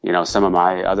some of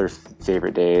my other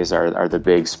favorite days are the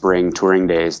big spring touring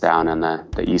days down on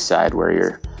the east side,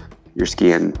 where you're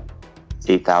skiing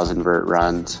 8,000 vert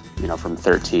runs, from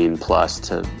 13 plus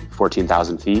to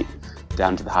 14,000 feet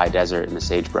down to the high desert in the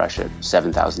sagebrush at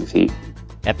 7,000 feet.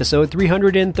 Episode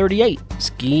 338,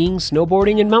 Skiing,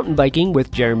 Snowboarding, and Mountain Biking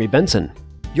with Jeremy Benson.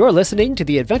 You're listening to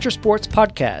the Adventure Sports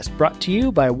Podcast, brought to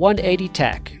you by 180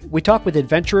 Tech. We talk with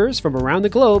adventurers from around the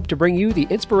globe to bring you the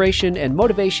inspiration and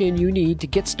motivation you need to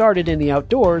get started in the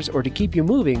outdoors or to keep you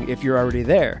moving if you're already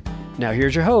there. Now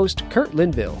here's your host, Kurt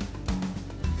Linville.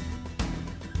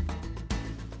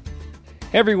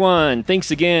 Hey everyone,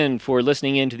 thanks again for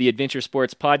listening in to the Adventure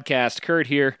Sports Podcast. Kurt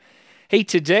here. Hey,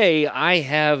 today I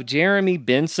have Jeremy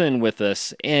Benson with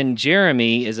us, and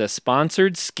Jeremy is a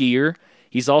sponsored skier.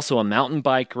 He's also a mountain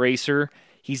bike racer.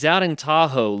 He's out in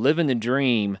Tahoe living the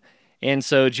dream. And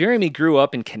so Jeremy grew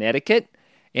up in Connecticut,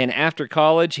 and after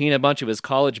college, he and a bunch of his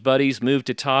college buddies moved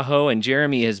to Tahoe, and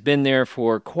Jeremy has been there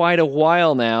for quite a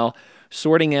while now,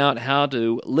 sorting out how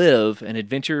to live an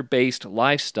adventure-based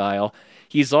lifestyle.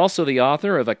 He's also the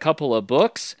author of a couple of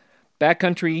books,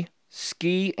 Backcountry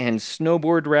Ski and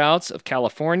Snowboard Routes of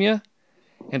California,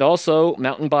 and also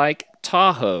Mountain Bike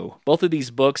Tahoe. Both of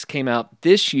these books came out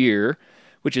this year,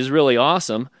 which is really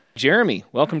awesome. Jeremy,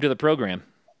 welcome to the program.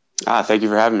 Thank you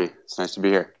for having me. It's nice to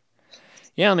be here.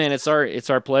 Yeah, man, it's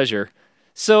our pleasure.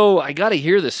 So I got to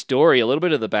hear the story, a little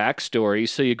bit of the backstory.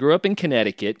 So you grew up in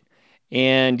Connecticut,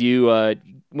 and you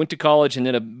went to college, and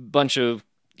then a bunch of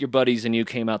your buddies and you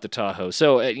came out to Tahoe.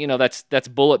 So that's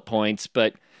bullet points.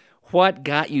 But what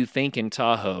got you thinking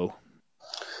Tahoe?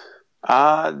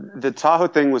 The Tahoe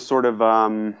thing was sort of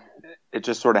it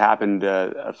just sort of happened.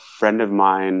 A friend of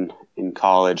mine in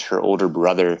college, her older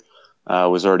brother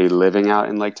was already living out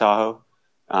in Lake Tahoe.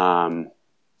 And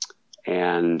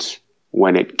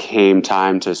when it came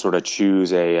time to sort of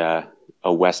choose a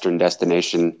Western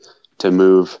destination to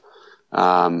move,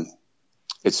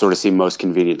 it sort of seemed most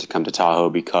convenient to come to Tahoe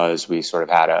because we sort of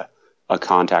had a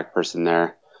contact person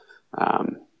there.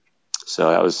 So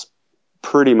that was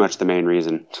pretty much the main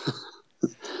reason.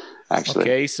 Actually.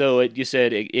 Okay, so you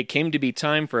said it came to be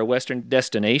time for a Western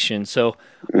destination. So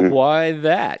why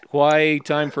that? Why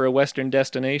time for a Western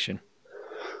destination?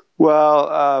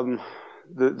 Well,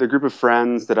 the group of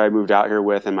friends that I moved out here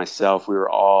with and myself, we were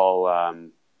all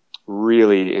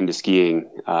really into skiing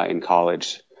in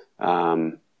college.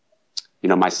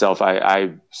 Myself,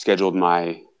 I scheduled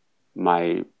my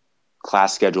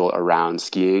class schedule around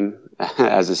skiing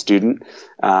as a student,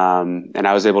 and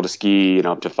I was able to ski,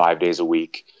 up to 5 days a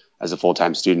week as a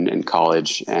full-time student in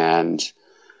college. And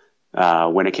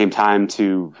when it came time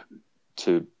to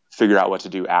figure out what to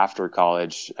do after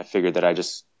college, I figured that I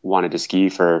just wanted to ski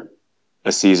for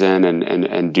a season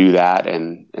and do that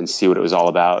and see what it was all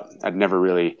about. I'd never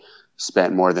really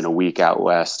spent more than a week out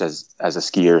west as a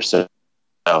skier. So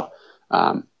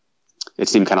it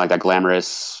seemed kind of like that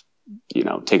glamorous,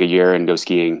 take a year and go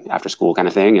skiing after school kind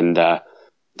of thing, and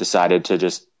decided to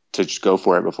just go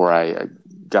for it before I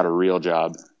got a real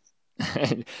job.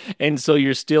 And so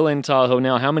you're still in Tahoe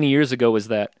now. How many years ago was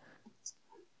that?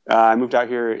 I moved out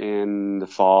here in the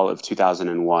fall of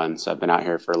 2001, so I've been out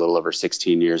here for a little over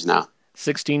 16 years now.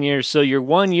 16 years. So your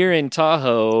 1 year in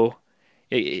Tahoe,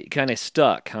 it kind of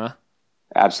stuck, huh?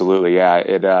 Absolutely, yeah.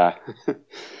 It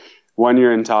 1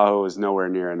 year in Tahoe is nowhere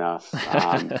near enough.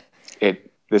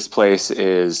 This place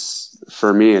is,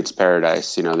 for me, it's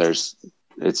paradise.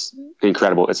 It's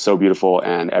incredible. It's so beautiful,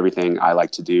 and everything I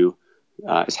like to do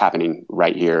is happening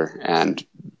right here. And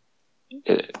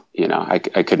I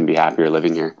couldn't be happier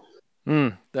living here.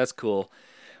 That's cool.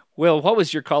 Well, what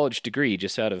was your college degree,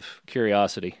 just out of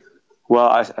curiosity? Well,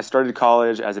 I started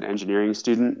college as an engineering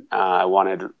student. I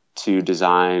wanted to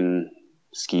design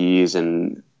skis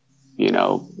and,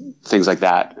 things like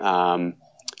that.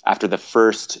 After the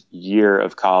first year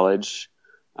of college,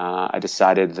 I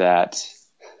decided that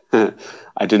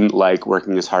I didn't like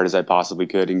working as hard as I possibly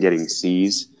could and getting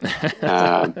C's.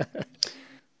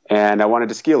 And I wanted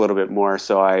to ski a little bit more,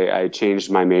 so I changed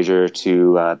my major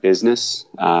to business.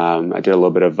 I did a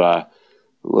little bit of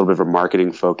a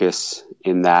marketing focus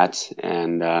in that,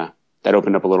 and that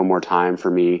opened up a little more time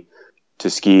for me to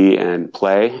ski and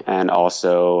play, and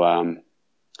also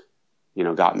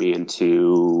got me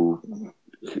into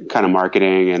kind of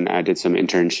marketing, and I did some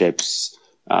internships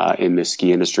in the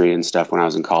ski industry and stuff when I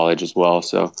was in college as well.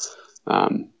 So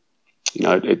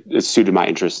it suited my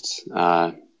interests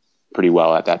pretty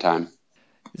well at that time.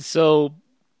 So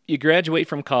you graduate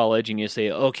from college and you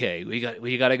say, okay,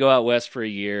 we got to go out west for a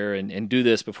year and do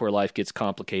this before life gets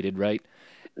complicated, right?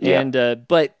 Yeah. And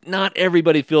but not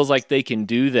everybody feels like they can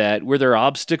do that. Were there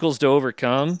obstacles to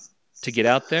overcome? to get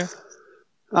out there?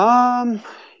 It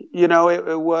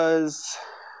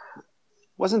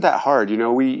wasn't that hard.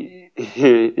 You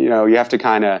have to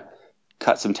kind of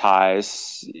cut some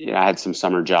ties. I had some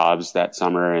summer jobs that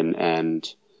summer, and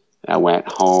I went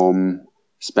home,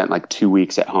 spent like 2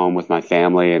 weeks at home with my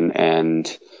family,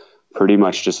 and pretty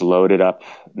much just loaded up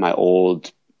my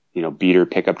old, beater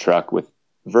pickup truck with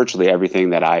virtually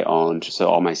everything that I owned. So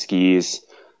all my skis,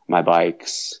 my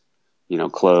bikes,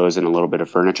 clothes, and a little bit of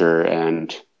furniture.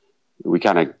 And we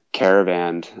kind of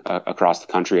caravanned across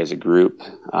the country as a group.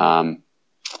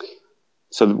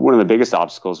 So one of the biggest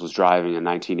obstacles was driving a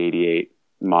 1988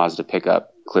 Mazda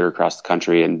pickup clear across the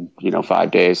country in,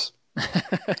 5 days.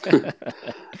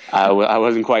 I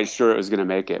wasn't quite sure it was going to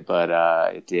make it, but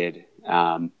it did.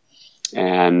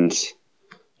 And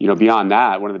beyond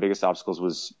that, one of the biggest obstacles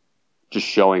was just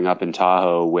showing up in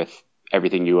Tahoe with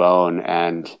everything you own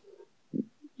and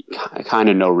kind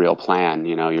of no real plan.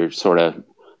 You're sort of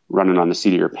running on the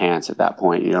seat of your pants at that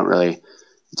point.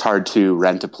 It's hard to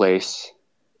rent a place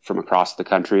from across the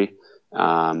country.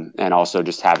 And also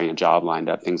just having a job lined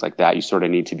up, things like that. You sort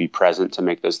of need to be present to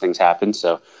make those things happen.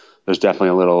 So there's definitely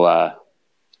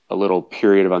a little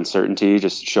period of uncertainty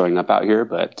just showing up out here,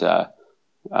 but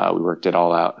we worked it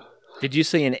all out. Did you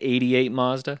say an 88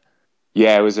 Mazda?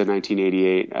 Yeah, it was a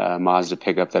 1988 Mazda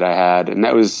pickup that I had, and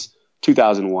that was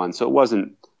 2001. So it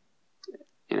wasn't,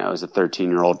 it was a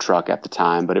 13-year-old truck at the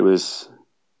time, but it was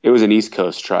an East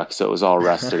Coast truck, so it was all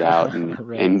rusted out and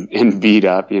right. and beat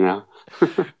up,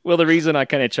 Well, the reason I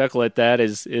kind of chuckle at that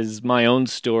is my own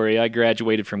story. I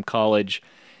graduated from college,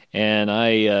 and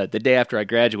I the day after I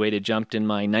graduated, jumped in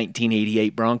my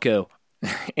 1988 Bronco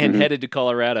and headed to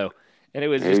Colorado. And it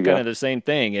was just kind of the same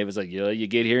thing. It was like, you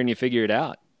get here and you figure it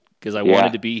out because I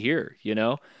wanted to be here, Yeah,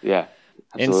 absolutely.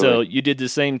 And so you did the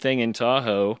same thing in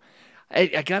Tahoe.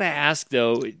 I got to ask,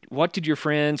 though, what did your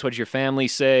friends, what did your family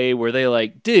say? Were they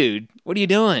like, dude, what are you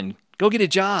doing? Go get a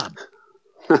job.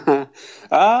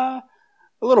 A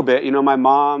little bit. My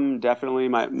mom, definitely,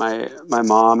 my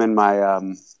mom and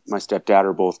my stepdad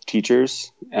are both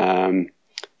teachers. And,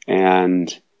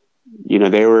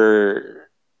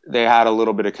 they had a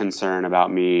little bit of concern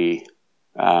about me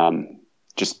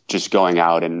just going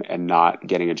out and not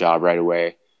getting a job right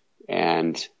away.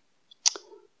 And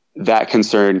that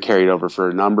concern carried over for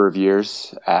a number of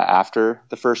years after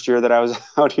the first year that I was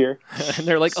out here. And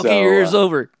they're like, okay, your year's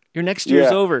over. Your next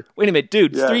year's over. Wait a minute,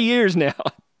 dude, it's 3 years now.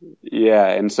 Yeah,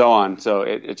 and so on. So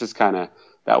it just kind of,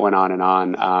 that went on and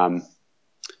on.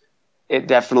 It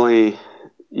definitely,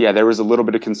 there was a little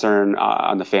bit of concern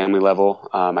on the family level.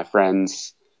 My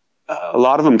friends, a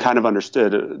lot of them kind of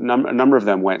understood. A number of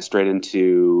them went straight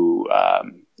into,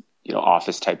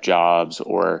 office type jobs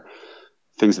or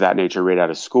things of that nature right out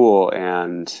of school,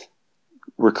 and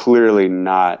were clearly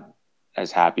not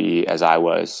as happy as I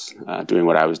was doing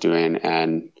what I was doing.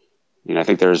 And, I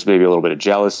think there was maybe a little bit of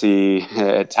jealousy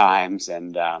at times,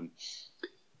 and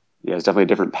it was definitely a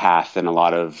different path than a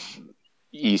lot of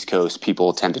East Coast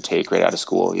people tend to take right out of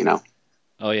school,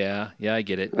 Oh, yeah. Yeah, I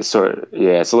get it. It's a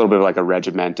little bit of like a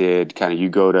regimented kind of, you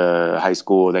go to high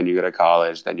school, then you go to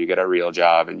college, then you get a real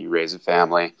job and you raise a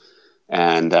family.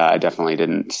 And I definitely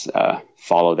didn't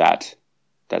follow that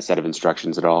set of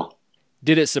instructions at all.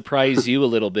 Did it surprise you a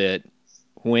little bit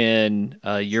when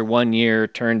your 1 year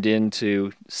turned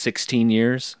into 16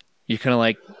 years? You're kind of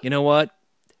like, you know what?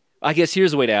 I guess here's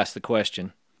the way to ask the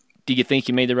question. Do you think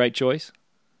you made the right choice?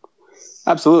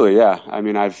 Absolutely, yeah. I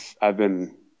mean, I've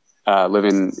been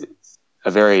living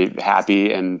a very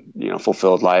happy and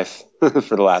fulfilled life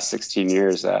for the last 16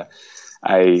 years.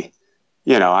 I'm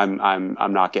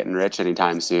not getting rich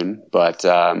anytime soon, but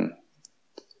for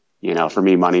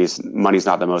me, money's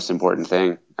not the most important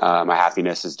thing. My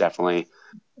happiness has definitely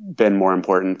been more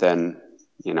important than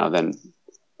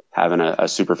having a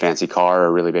super fancy car or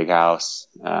a really big house.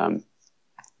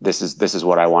 This is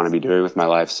what I want to be doing with my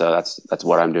life. So that's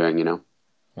what I'm doing,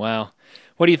 Wow.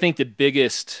 What do you think the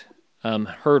biggest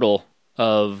hurdle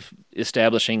of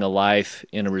establishing a life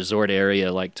in a resort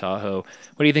area like Tahoe?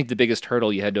 What do you think the biggest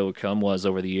hurdle you had to overcome was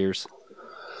over the years?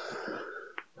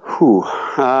 One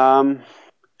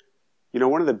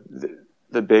of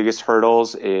the biggest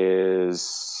hurdles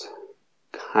is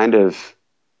kind of,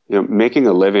 making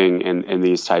a living in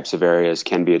these types of areas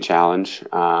can be a challenge.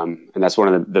 And that's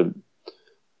one of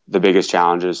the biggest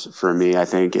challenges for me, I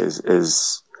think,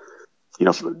 is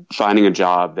finding a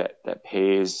job that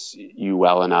pays you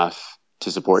well enough to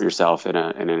support yourself in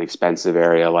an expensive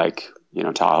area like,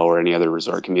 Tahoe or any other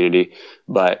resort community,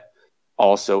 but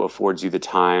also affords you the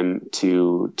time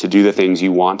to do the things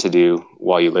you want to do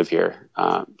while you live here.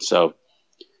 So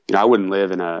I wouldn't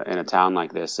live in a town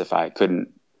like this if I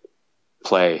couldn't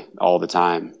play all the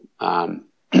time.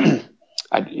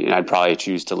 I'd probably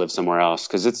choose to live somewhere else,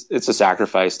 because it's a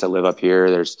sacrifice to live up here.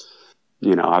 There's,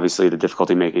 obviously the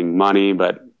difficulty making money,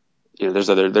 but there's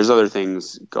other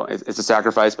things going. It's a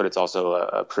sacrifice, but it's also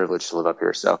a privilege to live up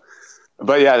here. So,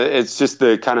 but yeah, it's just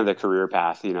the kind of the career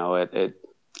path.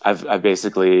 I've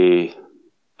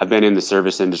been in the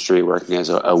service industry working as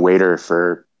a waiter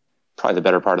for probably the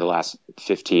better part of the last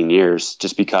 15 years,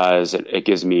 just because it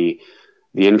gives me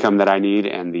the income that I need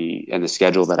and the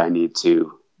schedule that I need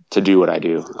to do what I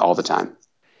do all the time.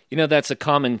 That's a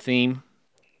common theme,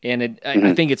 and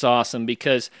I think it's awesome,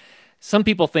 because some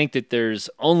people think that there's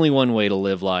only one way to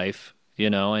live life,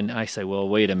 and I say, well,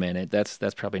 wait a minute, that's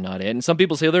probably not it. And some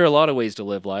people say there are a lot of ways to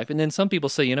live life, and then some people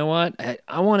say, you know what,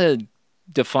 I want to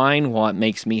define what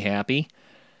makes me happy,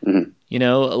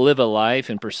 live a life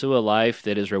and pursue a life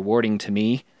that is rewarding to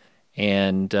me,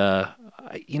 and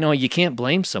you can't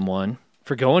blame someone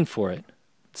for going for it.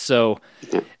 So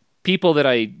people that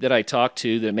I talk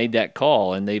to that made that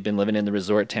call, and they've been living in the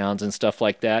resort towns and stuff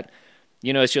like that,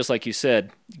 it's just like you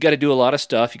said, you got to do a lot of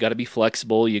stuff. You got to be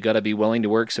flexible. You got to be willing to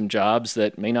work some jobs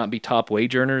that may not be top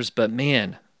wage earners, but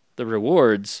man, the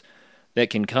rewards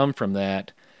that can come from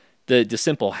that, the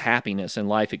simple happiness and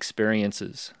life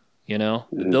experiences,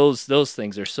 those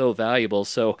things are so valuable.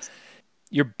 So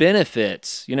your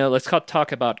benefits, let's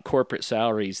talk about corporate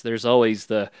salaries. There's always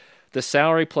the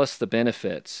salary plus the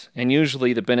benefits, and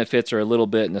usually the benefits are a little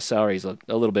bit and the salary's a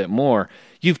little bit more.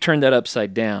 You've turned that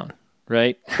upside down,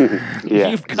 right? Yeah,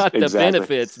 you've got the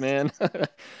benefits, man.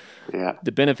 Yeah,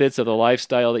 the benefits of the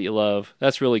lifestyle that you love.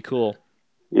 That's really cool.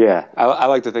 Yeah, I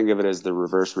like to think of it as the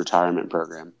reverse retirement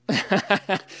program.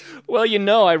 Well,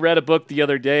 I read a book the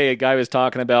other day. A guy was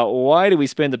talking about, why do we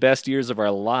spend the best years of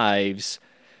our lives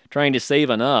trying to save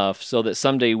enough so that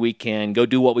someday we can go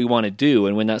do what we want to do,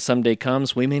 and when that someday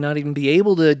comes, we may not even be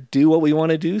able to do what we want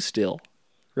to do still,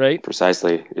 right?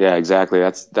 Precisely. Yeah, exactly.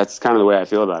 That's kind of the way I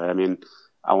feel about it. I mean,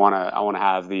 I want to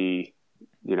have the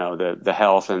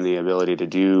health and the ability to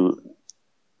do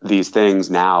these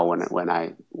things now when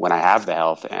I have the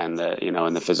health and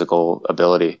and the physical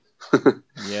ability.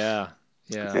 Yeah.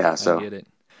 So I get it.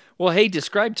 Well, hey,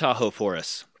 describe Tahoe for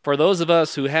us. For those of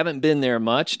us who haven't been there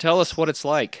much, tell us what it's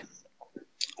like.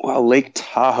 Well, Lake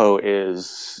Tahoe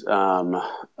is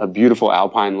a beautiful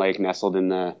alpine lake nestled in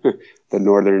the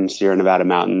northern Sierra Nevada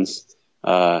mountains,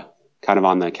 kind of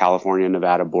on the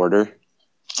California-Nevada border.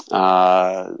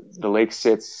 The lake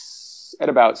sits at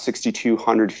about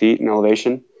 6,200 feet in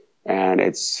elevation, and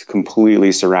it's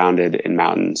completely surrounded in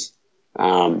mountains.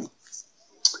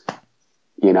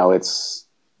 It's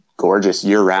gorgeous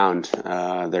year-round.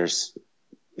 There's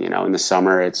in the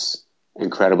summer, it's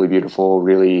incredibly beautiful,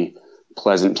 really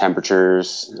pleasant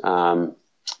temperatures.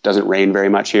 Doesn't rain very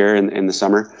much here in the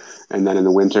summer. And then in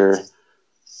the winter,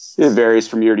 it varies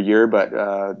from year to year, but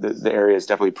the area is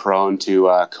definitely prone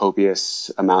to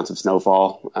copious amounts of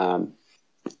snowfall.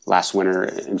 Last winter,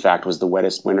 in fact, was the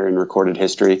wettest winter in recorded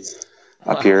history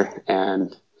up here.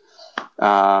 And,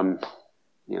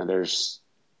 there's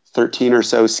 13 or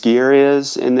so ski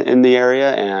areas in the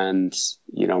area, and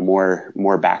more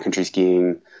backcountry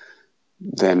skiing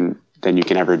than you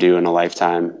can ever do in a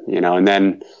lifetime. And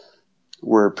then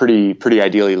we're pretty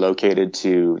ideally located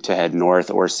to head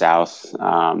north or south,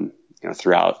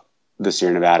 throughout the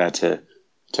Sierra Nevada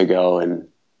to go and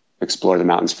explore the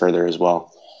mountains further as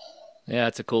well. Yeah,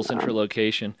 it's a cool central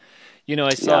location. I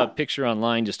saw a picture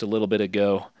online just a little bit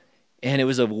ago, and it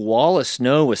was a wall of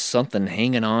snow with something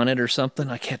hanging on it or something.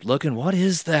 I kept looking, what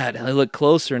is that? And I looked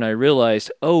closer and I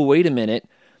realized, oh, wait a minute,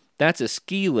 that's a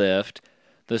ski lift.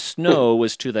 The snow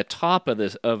was to the top of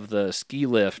the ski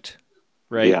lift,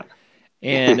 right? Yeah.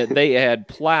 And they had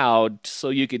plowed so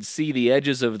you could see the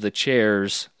edges of the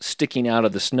chairs sticking out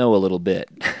of the snow a little bit.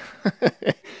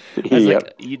 I was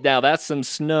like, now that's some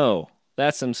snow.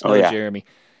 That's some snow, Jeremy.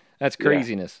 That's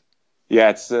craziness. Yeah,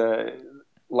 it's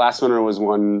last winter was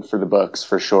one for the books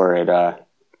for sure.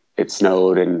 It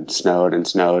snowed and snowed and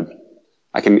snowed.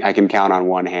 I can count on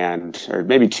one hand or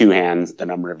maybe two hands the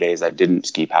number of days I didn't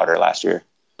ski powder last year.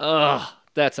 Oh,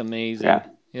 that's amazing.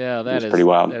 Yeah, that is pretty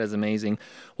wild. That is amazing.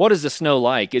 What is the snow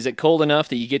like? Is it cold enough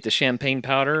that you get the champagne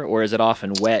powder, or is it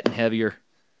often wet and heavier?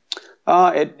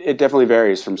 It definitely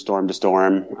varies from storm to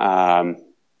storm.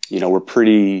 We're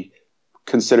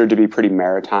considered to be pretty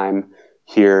maritime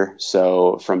here,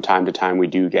 so from time to time we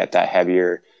do get that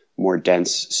heavier, more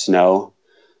dense snow,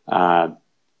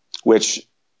 which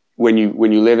when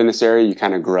you live in this area, you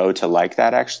kind of grow to like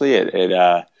that. Actually,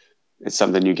 it's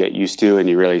something you get used to and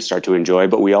you really start to enjoy.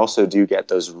 But we also do get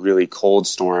those really cold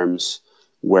storms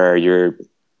where you're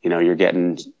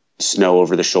getting snow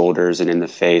over the shoulders and in the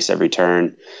face every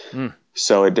turn.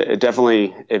 So it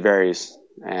definitely, it varies,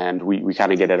 and we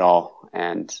kind of get it all.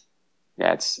 And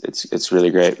yeah, it's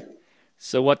really great.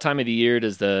 So what time of the year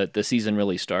does the season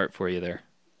really start for you there?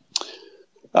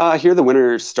 Here the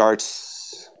winter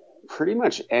starts pretty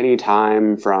much any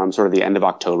time from sort of the end of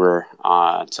October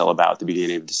till about the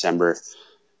beginning of December.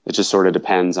 It just sort of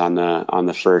depends on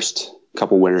the first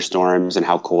couple winter storms and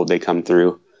how cold they come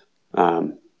through.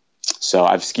 So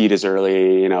I've skied as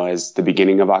early, as the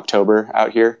beginning of October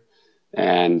out here,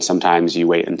 and sometimes you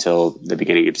wait until the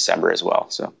beginning of December as well.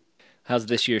 So how's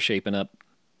this year shaping up?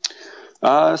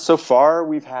 So far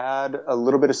we've had a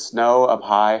little bit of snow up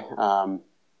high.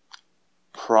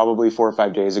 Probably 4 or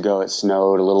 5 days ago, it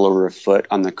snowed a little over a foot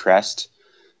on the crest,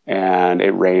 and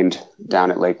it rained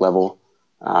down at lake level.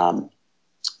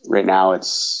 Right now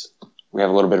we have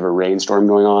a little bit of a rainstorm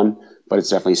going on, but it's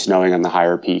definitely snowing on the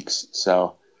higher peaks.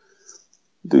 So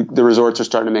the resorts are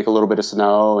starting to make a little bit of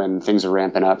snow, and things are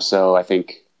ramping up. So I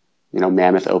think,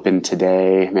 Mammoth opened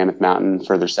today, Mammoth Mountain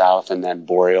further south, and then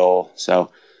Boreal.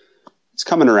 So it's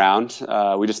coming around.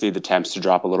 We just need the temps to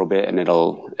drop a little bit, and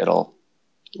it'll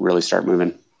really start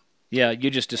moving. Yeah, you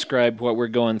just described what we're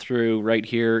going through right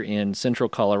here in central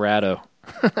Colorado.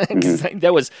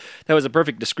 That was a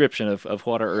perfect description of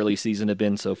what our early season had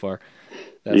been so far.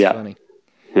 That's funny.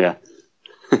 Yeah.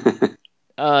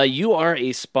 You are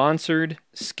a sponsored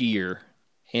skier,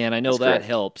 and I know that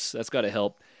helps. That's got to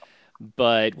help.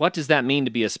 But what does that mean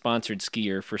to be a sponsored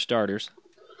skier, for starters?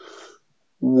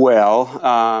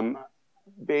 Well,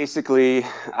 basically,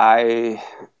 I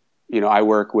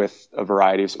work with a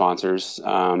variety of sponsors,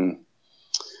 and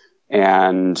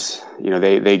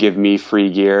they give me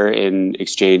free gear in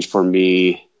exchange for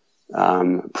me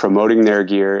promoting their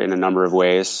gear in a number of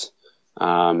ways.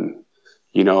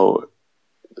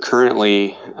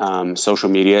 Currently, social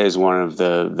media is one of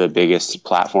the biggest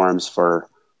platforms for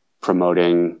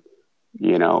promoting,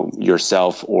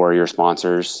 yourself or your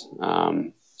sponsors.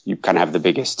 You kind of have the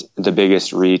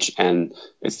biggest reach, and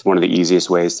it's one of the easiest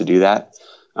ways to do that.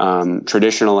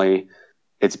 Traditionally,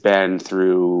 it's been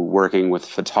through working with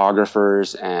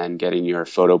photographers and getting your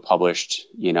photo published,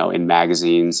 in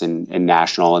magazines and in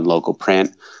national and local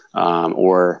print,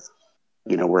 or,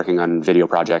 working on video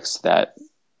projects that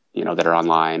are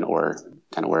online or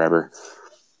kind of wherever.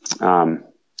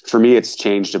 For me, it's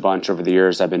changed a bunch over the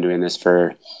years. I've been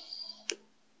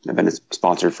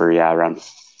sponsored for, around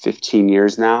 15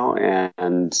 years now.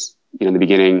 And, in the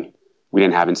beginning, we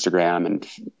didn't have Instagram and,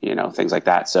 things like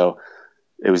that. So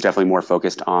it was definitely more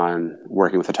focused on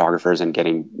working with photographers and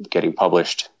getting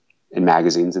published in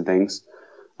magazines and things.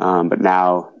 But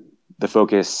now the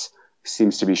focus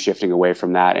seems to be shifting away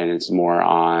from that, and it's more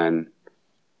on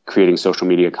creating social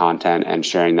media content and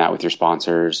sharing that with your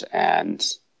sponsors, and,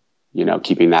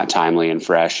 keeping that timely and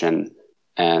fresh and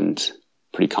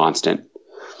pretty constant.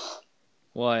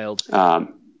 Wild.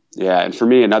 And for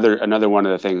me, another one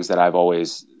of the things that I've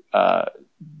always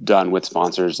done with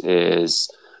sponsors is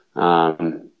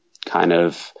kind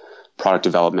of product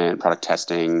development, product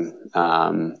testing,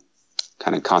 kind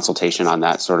of consultation on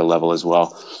that sort of level as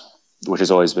well, which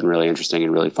has always been really interesting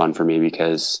and really fun for me,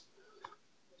 because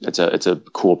it's a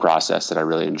cool process that I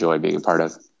really enjoy being a part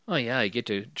of. Oh yeah, I get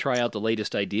to try out the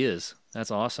latest ideas.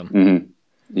 That's awesome. Mm-hmm.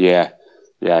 Yeah,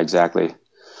 exactly.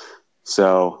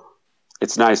 So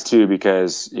it's nice too,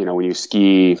 because, when you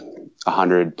ski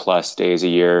 100+ days a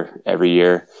year, every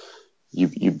year,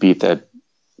 you beat the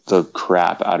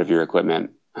crap out of your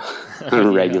equipment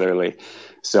regularly. Yeah.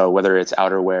 So whether it's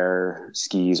outerwear,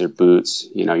 skis, or boots,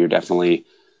 you're definitely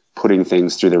putting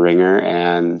things through the ringer,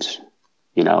 and,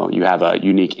 you have a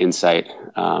unique insight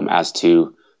as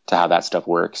to how that stuff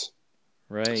works.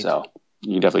 Right. So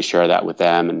you definitely share that with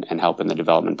them, and help in the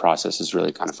development process is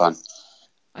really kind of fun.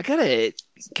 I gotta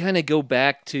kind of go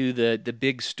back to the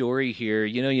big story here.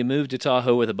 You moved to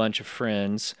Tahoe with a bunch of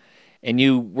friends, and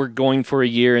you were going for a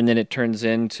year, and then it turns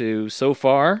into, so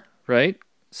far, right,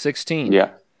 16.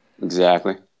 Yeah,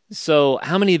 exactly. So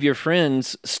how many of your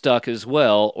friends stuck as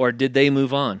well, or did they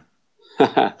move on?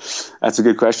 That's a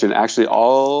good question. Actually,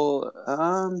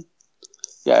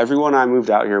 everyone I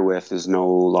moved out here with is no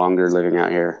longer living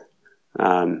out here.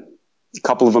 A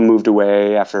couple of them moved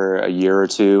away after a year or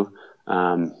two.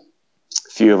 A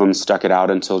few of them stuck it out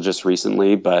until just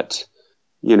recently, but,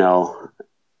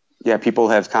 people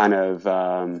have kind of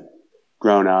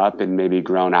grown up and maybe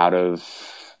grown out of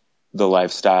the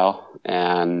lifestyle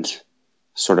and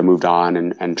sort of moved on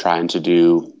and trying to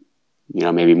do,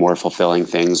 maybe more fulfilling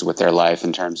things with their life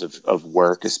in terms of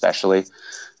work, especially.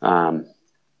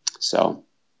 So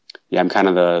I'm kind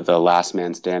of the last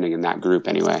man standing in that group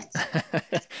anyway.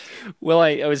 Well,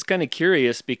 I was kind of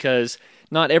curious because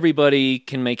not everybody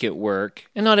can make it work,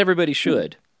 and not everybody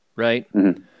should, right?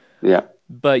 Mm-hmm. Yeah.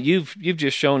 But you've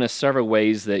just shown us several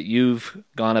ways that you've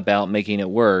gone about making it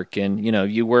work, and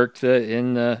you worked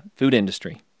in the food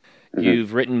industry. Mm-hmm.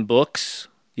 You've written books.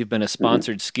 You've been a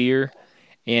sponsored skier,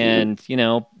 and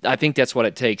I think that's what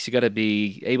it takes. You got to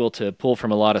be able to pull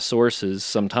from a lot of sources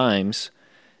sometimes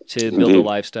to build the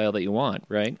lifestyle that you want,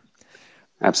 right?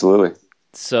 Absolutely.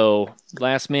 So,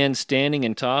 last man standing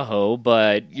in Tahoe,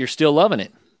 but you're still loving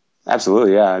it.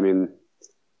 Absolutely, yeah. I mean,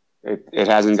 it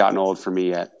hasn't gotten old for me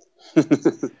yet.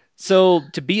 So,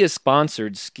 to be a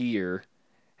sponsored skier,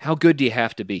 how good do you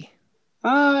have to be?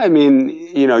 I mean,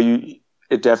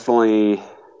 it definitely.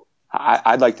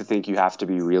 I'd like to think you have to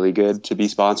be really good to be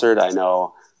sponsored. I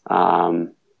know,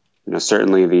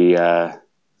 certainly the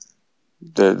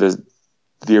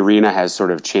arena has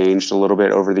sort of changed a little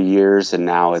bit over the years, and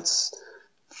now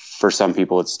for some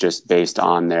people it's just based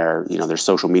on their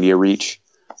social media reach,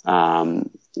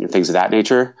 things of that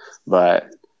nature. But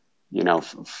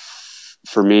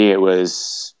for me it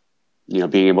was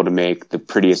being able to make the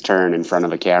prettiest turn in front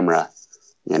of a camera,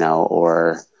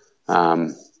 or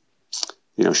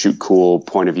shoot cool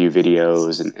point of view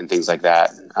videos and things like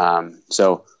that.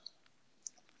 So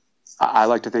I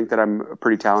like to think that I'm a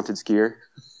pretty talented skier.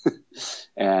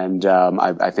 And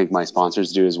I think my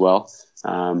sponsors do as well.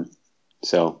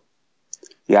 So,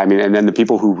 yeah, I mean, and then the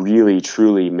people who really,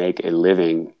 truly make a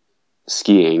living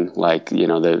skiing, like,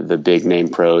 the big name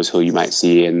pros who you might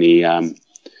see in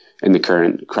the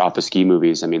current crop of ski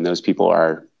movies. I mean, those people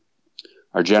are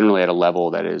generally at a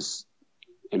level that is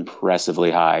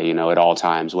impressively high, at all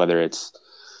times, whether it's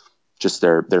just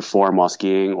their form while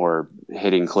skiing or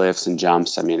hitting cliffs and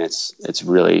jumps. I mean, it's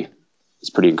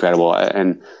pretty incredible.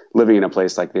 And living in a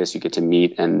place like this, you get to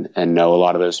meet and know a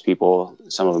lot of those people.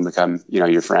 Some of them become,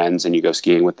 your friends, and you go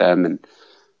skiing with them. And,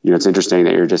 it's interesting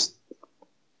that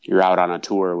you're out on a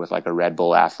tour with like a Red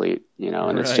Bull athlete,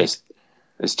 and right.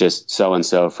 It's just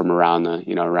so-and-so from around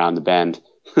the bend,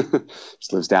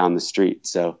 just lives down the street.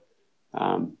 So,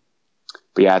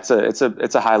 but yeah, it's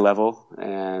a high level,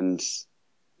 and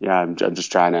yeah, I'm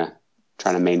just trying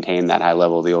to maintain that high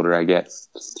level the older I get.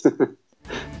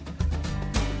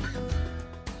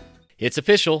 It's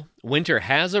official. Winter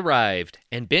has arrived,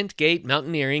 and Bentgate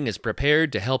Mountaineering is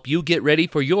prepared to help you get ready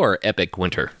for your epic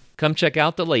winter. Come check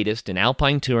out the latest in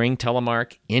alpine touring,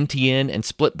 telemark, NTN, and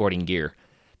splitboarding gear.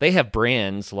 They have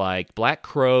brands like Black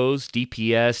Crows,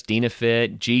 DPS,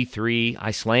 Dynafit, G3,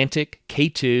 Icelantic,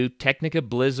 K2, Technica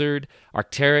Blizzard,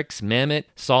 Arc'teryx, Mammoth,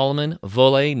 Salomon,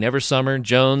 Volley, Neversummer,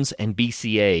 Jones, and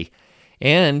BCA.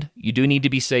 And you do need to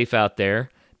be safe out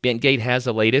there. Bentgate has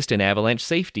the latest in avalanche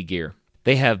safety gear.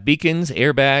 They have beacons,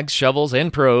 airbags, shovels,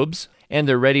 and probes, and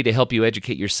they're ready to help you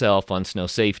educate yourself on snow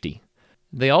safety.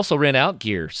 They also rent out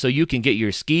gear, so you can get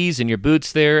your skis and your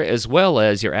boots there, as well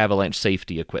as your avalanche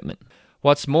safety equipment.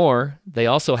 What's more, they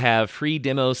also have free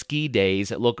demo ski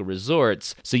days at local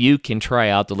resorts, so you can try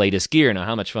out the latest gear. Now,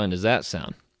 how much fun does that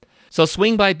sound? So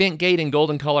swing by Bentgate in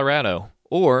Golden, Colorado,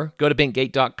 or go to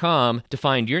bentgate.com to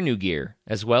find your new gear,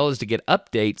 as well as to get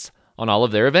updates on all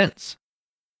of their events.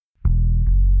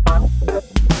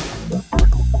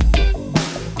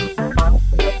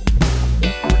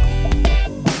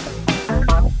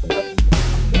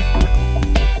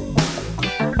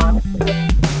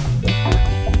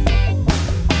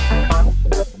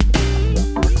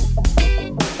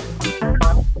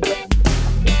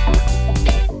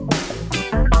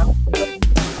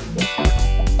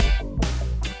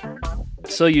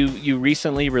 So you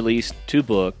recently released 2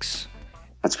 books.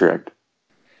 That's correct.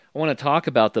 I want to talk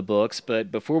about the books,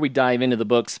 but before we dive into the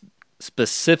books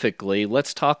specifically,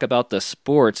 let's talk about the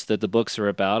sports that the books are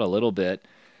about a little bit.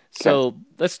 Okay. So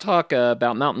let's talk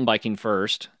about mountain biking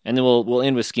first, and then we'll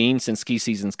end with skiing since ski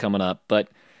season's coming up. But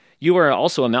you are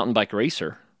also a mountain bike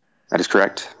racer. That is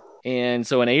correct. And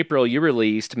so in April, you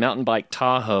released Mountain Bike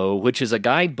Tahoe, which is a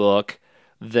guidebook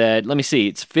that, let me see,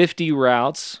 it's 50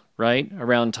 routes, right,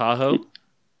 around Tahoe?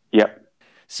 Yep.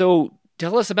 So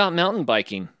tell us about mountain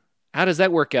biking. How does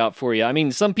that work out for you? I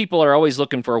mean, some people are always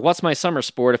looking for, what's my summer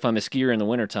sport if I'm a skier in the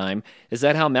wintertime? Is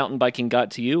that how mountain biking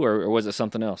got to you, or was it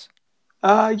something else?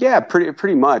 Yeah,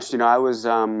 pretty much. I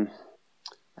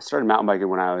started mountain biking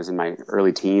when I was in my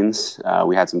early teens.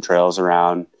 We had some trails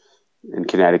around in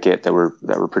Connecticut that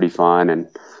were pretty fun, and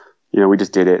we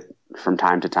just did it from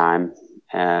time to time.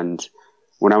 And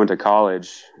when I went to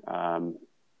college,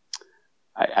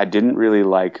 I didn't really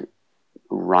like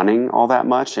running all that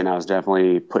much, and I was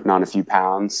definitely putting on a few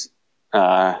pounds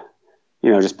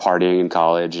just partying in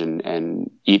college and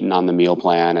eating on the meal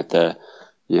plan at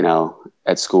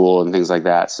at school and things like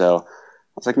that. So I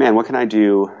was like, man, what can I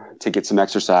do to get some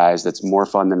exercise that's more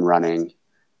fun than running?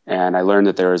 And I learned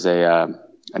that there was a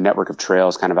network of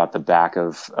trails kind of out the back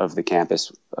of the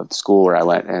campus of the school where I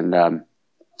went. And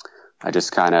I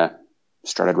just kind of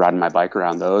started riding my bike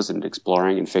around those and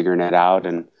exploring and figuring it out.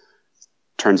 And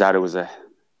turns out it was a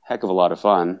heck of a lot of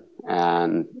fun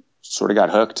and sort of got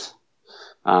hooked.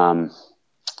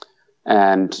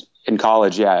 And in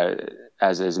college,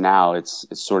 as is now, it's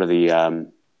sort of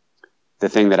the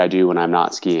thing that I do when I'm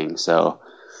not skiing. So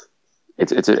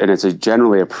it's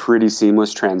generally a pretty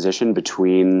seamless transition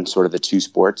between sort of the two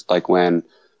sports. Like when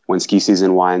ski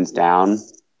season winds down,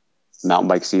 mountain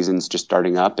bike season's just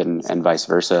starting up and vice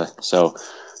versa. So,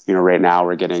 right now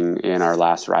we're getting in our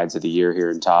last rides of the year here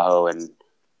in Tahoe, and,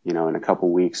 in a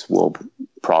couple weeks we'll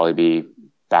probably be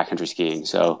backcountry skiing.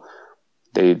 So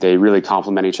they really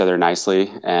complement each other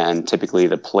nicely. And typically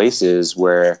the places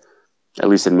where, at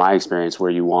least in my experience,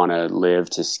 where you want to live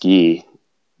to ski,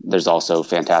 there's also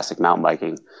fantastic mountain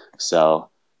biking. So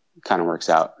it kind of works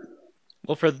out.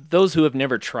 Well, for those who have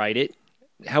never tried it,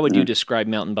 how would you describe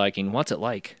mountain biking? What's it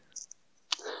like?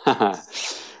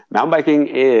 Mountain biking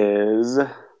is,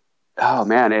 oh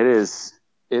man, it is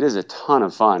a ton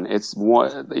of fun. It's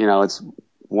it's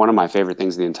one of my favorite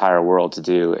things in the entire world to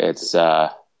do. It's,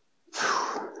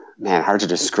 man, hard to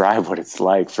describe what it's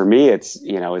like. For me, it's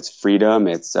freedom.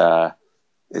 It's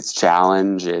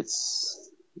challenge. It's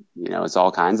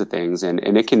all kinds of things. And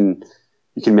you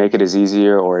can make it as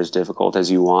easier or as difficult as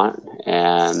you want.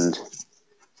 And,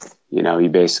 you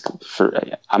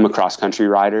basically, I'm a cross country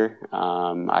rider.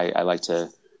 I like to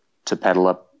pedal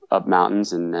up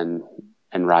mountains and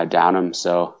ride down them.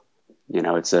 So,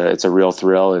 it's a real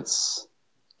thrill. It's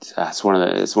one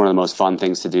of the most fun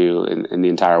things to do in the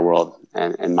entire world,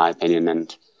 and in my opinion,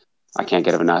 and I can't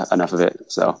get enough of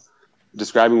it. So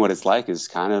describing what it's like is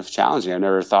kind of challenging. I've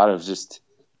never thought of just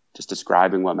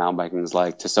describing what mountain biking is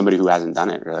like to somebody who hasn't done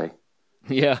it, really.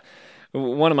 Yeah.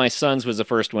 One of my sons was the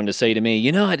first one to say to me,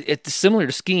 it's similar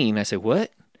to skiing. I said,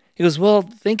 what? He goes, well,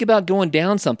 think about going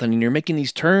down something and you're making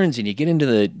these turns and you get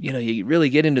into you really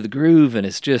get into the groove, and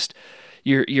it's just,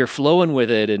 you're flowing with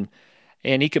it.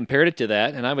 And he compared it to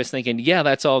that. And I was thinking, yeah,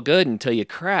 that's all good until you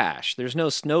crash. There's no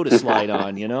snow to slide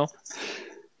on,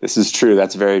 This is true.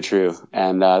 That's very true.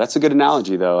 And that's a good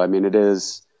analogy, though. I mean, it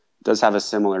does have a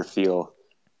similar feel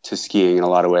to skiing in a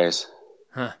lot of ways.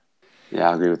 Huh. Yeah,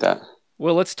 I agree with that.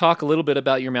 Well, let's talk a little bit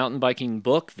about your mountain biking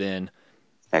book then.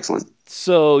 Excellent.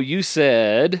 So you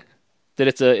said that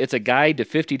it's a guide to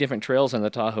 50 different trails in the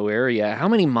Tahoe area. How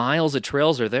many miles of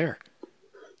trails are there?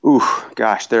 Ooh,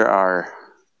 gosh, there are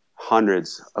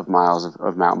hundreds of miles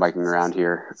of mountain biking around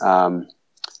here.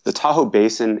 The Tahoe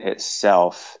Basin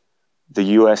itself, the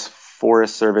U.S.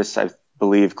 Forest Service, I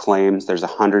believe, claims there's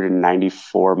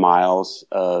 194 miles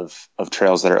of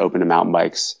trails that are open to mountain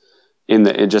bikes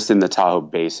just in the Tahoe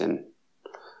Basin.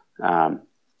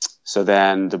 So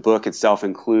then the book itself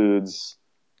includes,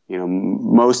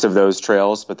 most of those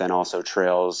trails, but then also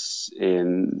trails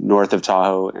north of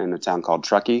Tahoe in a town called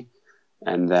Truckee.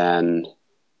 And then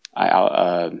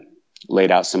I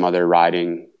laid out some other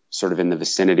riding sort of in the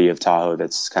vicinity of Tahoe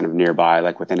that's kind of nearby,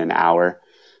 like within an hour.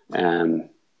 And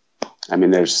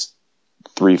there's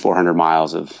 300-400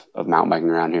 miles of mountain biking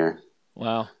around here.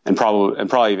 Wow. And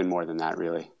probably even more than that,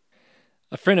 really.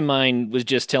 A friend of mine was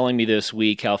just telling me this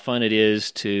week how fun it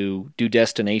is to do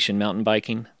destination mountain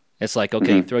biking. It's like,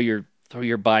 okay, throw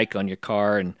your bike on your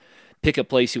car and pick a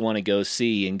place you want to go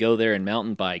see and go there and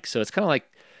mountain bike. So it's kind of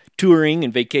like touring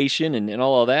and vacation and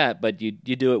all of that, but you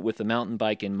do it with the mountain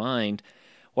bike in mind.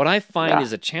 What I find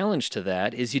is a challenge to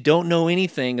that is you don't know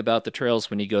anything about the trails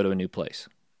when you go to a new place.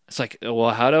 It's like,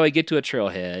 well, how do I get to a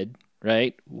trailhead,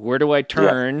 right? Where do I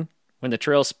turn when the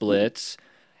trail splits?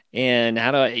 And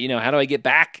how do I get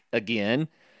back again?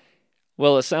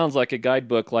 Well, it sounds like a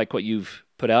guidebook like what you've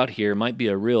put out here might be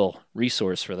a real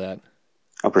resource for that.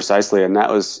 Oh, precisely. And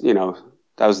that was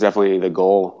definitely the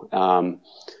goal.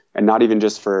 And not even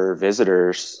just for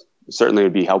visitors. Certainly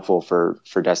would be helpful for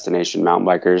destination mountain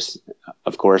bikers,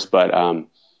 of course, but,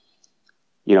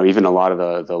 even a lot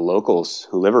of the locals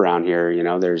who live around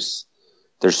here, there's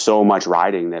so much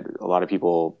riding that a lot of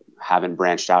people haven't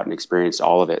branched out and experienced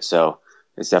all of it. So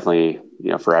it's definitely,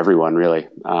 for everyone really.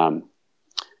 And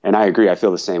I agree. I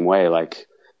feel the same way. Like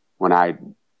when I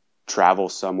travel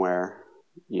somewhere,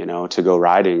 to go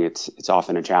riding, it's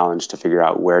often a challenge to figure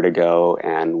out where to go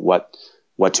and what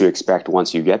to expect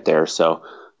once you get there. So,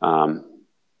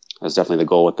 that's definitely the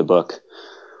goal with the book.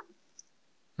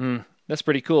 That That's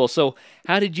pretty cool. So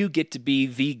how did you get to be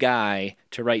the guy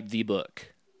to write the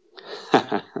book?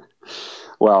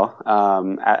 Well,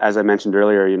 as I mentioned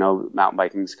earlier, mountain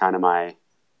biking is kind of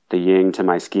the yin to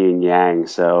my skiing yang.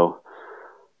 So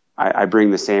I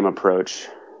bring the same approach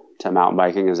to mountain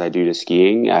biking as I do to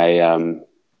skiing. I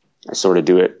sort of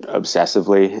do it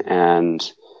obsessively, and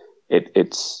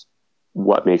it's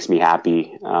what makes me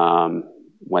happy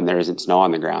when there isn't snow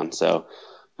on the ground. So,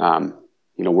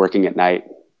 working at night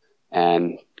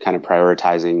and kind of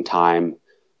prioritizing time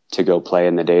to go play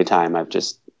in the daytime, I've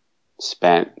just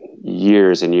spent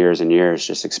years and years and years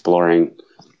just exploring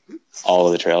all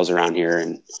of the trails around here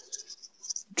and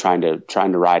trying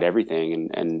to ride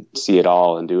everything and see it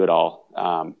all and do it all.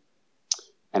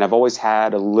 And I've always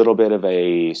had a little bit of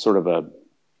a sort of a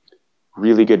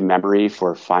really good memory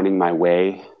for finding my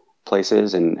way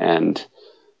places. And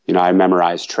I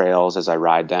memorize trails as I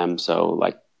ride them. So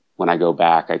like when I go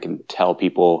back, I can tell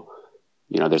people,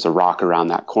 there's a rock around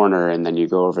that corner, and then you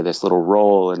go over this little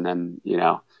roll, and then,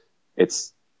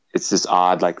 it's this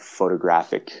odd, like,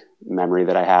 photographic memory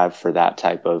that I have for that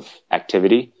type of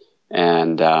activity.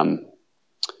 And,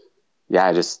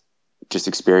 I just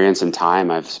experience and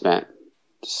time. I've spent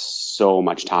so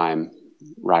much time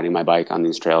riding my bike on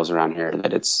these trails around here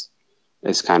that it's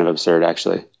kind of absurd,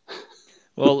 actually.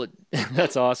 Well,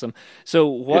 that's awesome. So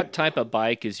what type of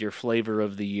bike is your flavor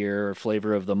of the year, or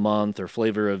flavor of the month, or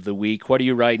flavor of the week? What are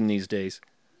you riding these days?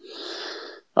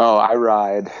 Oh,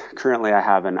 currently I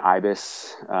have an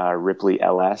Ibis Ripley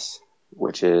LS,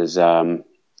 which is sort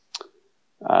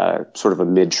of a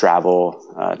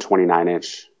mid-travel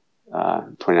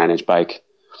 29-inch bike.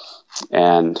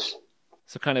 And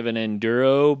so kind of an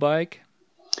enduro bike?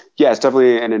 Yeah, it's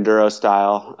definitely an enduro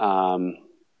style.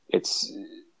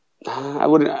 I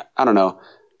don't know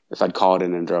if I'd call it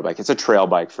an enduro bike. It's a trail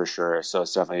bike for sure. So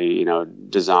it's definitely,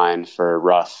 designed for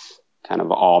rough, kind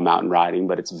of all mountain riding,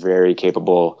 but it's very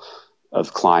capable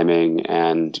of climbing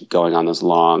and going on those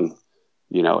long,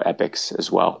 epics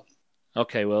as well.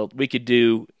 Okay. Well, we could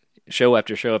do show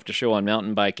after show after show on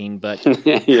mountain biking, but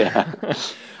yeah.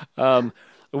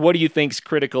 What do you think's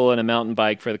critical in a mountain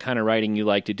bike for the kind of riding you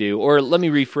like to do? Or let me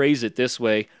rephrase it this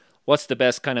way. What's the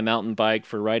best kind of mountain bike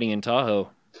for riding in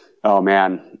Tahoe? Oh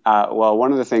man. Well,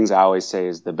 one of the things I always say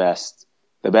is the best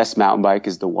mountain bike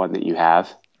is the one that you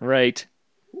have. Right.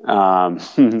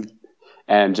 And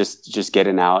just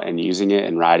getting out and using it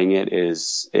and riding it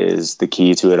is the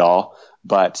key to it all.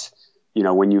 But,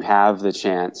 when you have the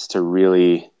chance to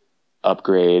really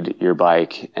upgrade your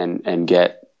bike and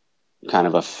get kind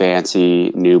of a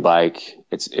fancy new bike,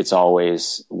 it's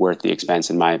always worth the expense,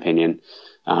 in my opinion.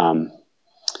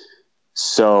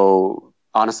 So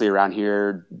honestly, around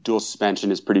here, dual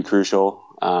suspension is pretty crucial.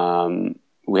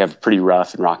 We have pretty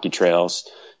rough and rocky trails,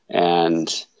 and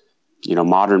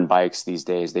modern bikes these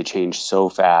days, they change so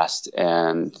fast,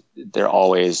 and they're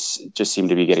always just seem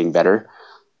to be getting better.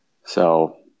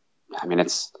 So, I mean,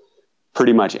 it's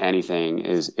pretty much anything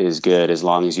is good as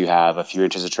long as you have a few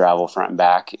inches of travel front and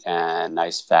back and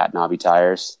nice fat knobby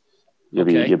tires. You'll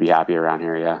be happy around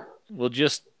here. Yeah. Well,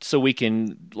 just so we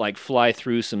can like fly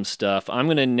through some stuff, I'm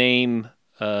going to name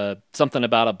something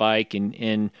about a bike,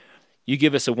 and you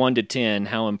give us a 1 to 10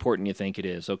 how important you think it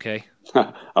is. Okay.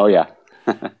 Oh yeah.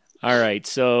 All right.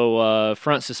 So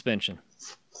front suspension.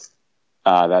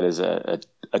 That is a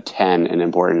 10 in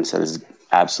importance. That is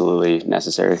absolutely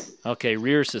necessary. Okay.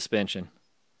 Rear suspension.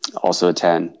 Also a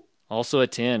 10. Also a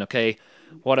 10. Okay.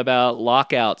 What about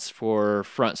lockouts for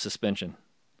front suspension?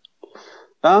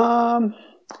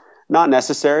 Not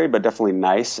necessary, but definitely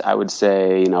nice. I would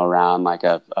say, around like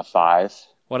a 5.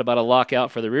 What about a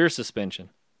lockout for the rear suspension?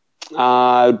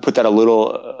 I would put that a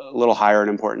little higher in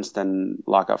importance than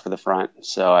lockout for the front.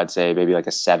 So I'd say maybe like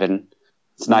a 7.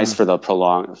 It's nice for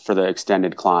the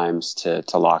extended climbs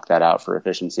to lock that out for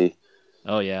efficiency.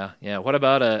 Oh yeah. Yeah. What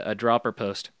about a dropper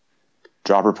post?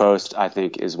 Dropper post, I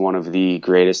think, is one of the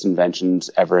greatest inventions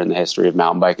ever in the history of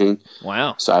mountain biking.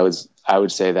 Wow. So I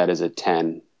would say that is a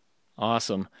 10.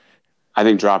 Awesome. I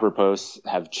think dropper posts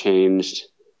have changed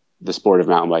the sport of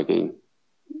mountain biking.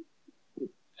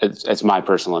 It's my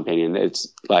personal opinion. It's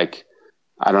like,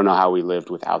 I don't know how we lived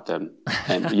without them,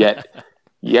 and yet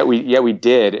we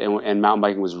did. And mountain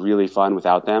biking was really fun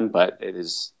without them, but it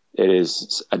is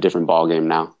a different ball game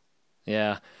now.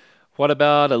 Yeah. What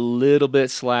about a little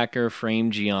bit slacker frame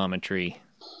geometry?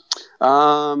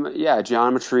 Yeah,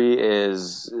 geometry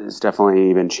is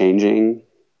definitely been changing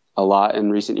a lot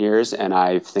in recent years, and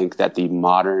I think that the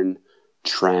modern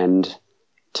trend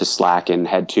to slacken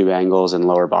head tube angles and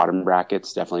lower bottom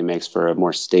brackets definitely makes for a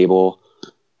more stable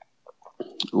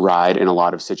ride in a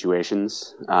lot of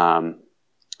situations.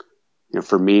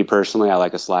 for me personally, I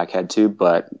like a slack head tube,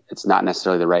 but it's not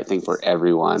necessarily the right thing for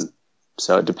everyone.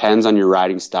 So it depends on your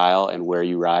riding style and where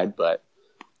you ride, but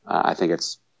I think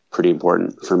it's pretty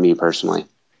important for me personally.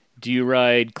 Do you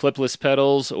ride clipless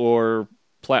pedals or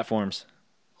platforms?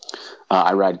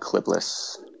 I ride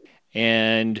clipless.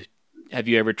 And have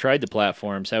you ever tried the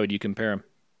platforms? How would you compare them?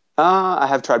 I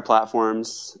have tried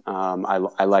platforms. I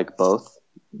like both,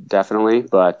 definitely,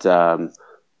 but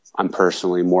I'm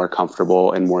personally more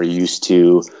comfortable and more used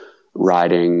to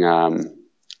riding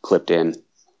clipped in.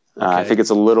 Okay. I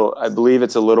believe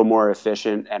it's a little more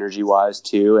efficient energy wise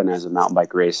too. And as a mountain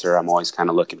bike racer, I'm always kind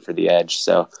of looking for the edge.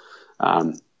 So,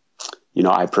 I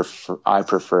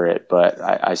prefer it, but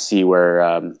I see where,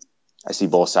 I see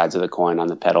both sides of the coin on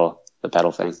the pedal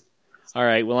thing. All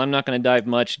right. Well, I'm not going to dive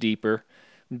much deeper,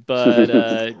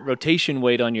 but rotation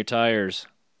weight on your tires,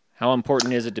 how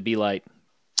important is it to be light?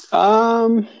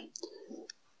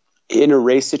 In a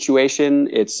race situation,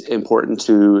 it's important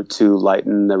to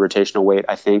lighten the rotational weight,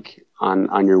 I think,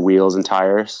 on your wheels and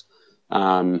tires.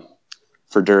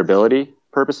 For durability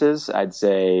purposes, I'd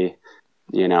say,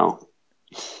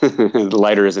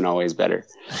 lighter isn't always better.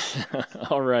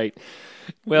 All right.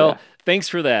 Well, Thanks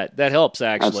for that. That helps,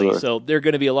 actually. Absolutely. So there are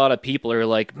going to be a lot of people who are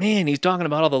like, man, he's talking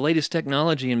about all the latest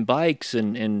technology and bikes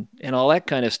and all that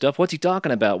kind of stuff. What's he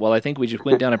talking about? Well, I think we just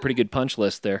went down a pretty good punch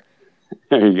list there.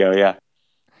 There you go, yeah.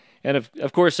 And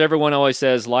of course, everyone always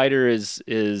says lighter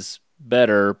is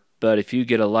better, but if you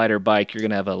get a lighter bike, you're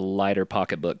going to have a lighter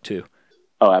pocketbook too.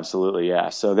 Oh, absolutely, yeah.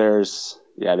 So there's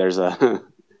a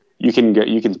you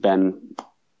can spend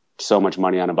so much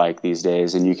money on a bike these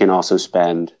days, and you can also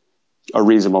spend a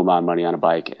reasonable amount of money on a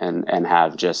bike and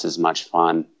have just as much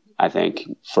fun, I think,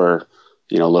 for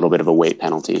a little bit of a weight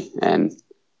penalty, and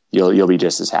you'll be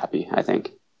just as happy, I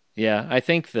think. Yeah, I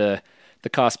think the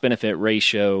cost benefit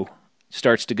ratio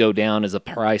starts to go down as the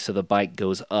price of the bike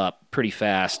goes up pretty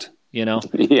fast, Yeah.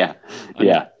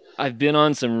 I've been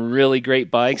on some really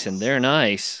great bikes and they're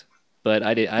nice, but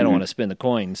I don't want to spend the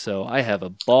coin, so I have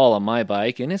a ball on my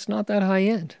bike and it's not that high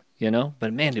end,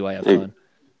 but man, do I have fun.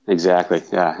 Exactly.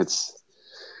 Yeah, it's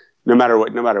no matter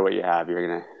what you have, you're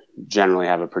going to generally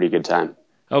have a pretty good time.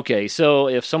 Okay, so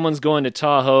if someone's going to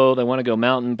Tahoe, they want to go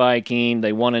mountain biking,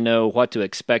 they want to know what to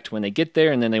expect when they get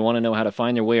there, and then they want to know how to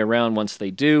find their way around once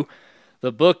they do.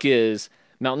 The book is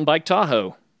Mountain Bike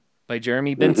Tahoe by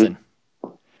Jeremy Benson.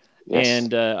 Mm-hmm. Yes.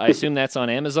 And I assume that's on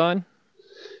Amazon?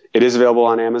 It is available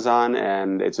on Amazon,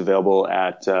 and it's available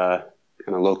at kind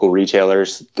of local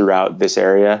retailers throughout this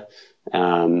area.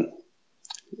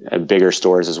 At bigger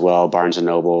stores as well, Barnes &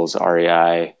 Nobles,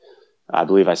 REI. I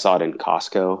believe I saw it in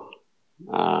Costco.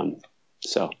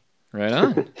 Right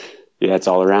on. Yeah, it's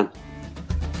all around.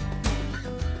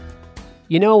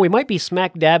 We might be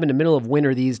smack dab in the middle of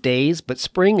winter these days, but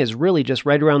spring is really just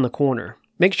right around the corner.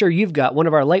 Make sure you've got one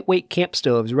of our lightweight camp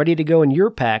stoves ready to go in your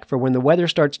pack for when the weather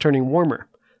starts turning warmer.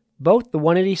 Both the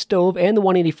 180 stove and the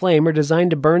 180 flame are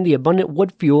designed to burn the abundant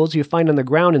wood fuels you find on the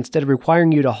ground instead of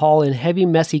requiring you to haul in heavy,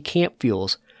 messy camp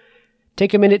fuels.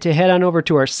 Take a minute to head on over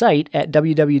to our site at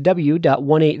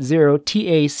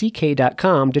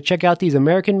www.180tack.com to check out these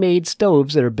American-made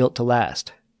stoves that are built to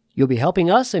last. You'll be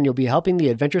helping us, and you'll be helping the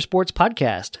Adventure Sports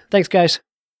Podcast. Thanks, guys.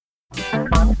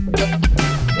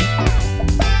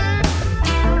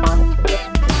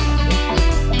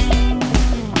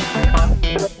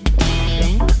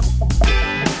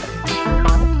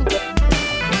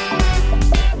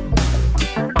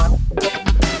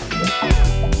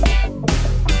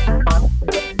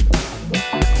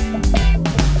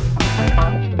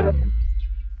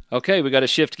 Okay, we got to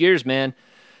shift gears, man.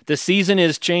 The season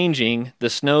is changing. The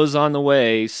snow's on the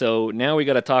way. So now we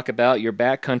got to talk about your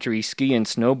backcountry ski and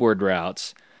snowboard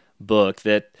routes book.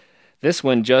 That this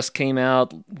one just came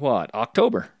out,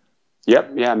 October?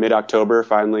 Yep. Yeah. Mid-October,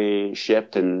 finally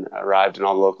shipped and arrived in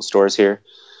all the local stores here.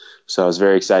 So it was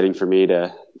very exciting for me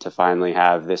to finally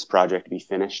have this project be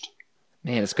finished.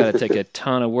 Man, it's got to take a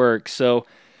ton of work. So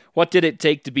what did it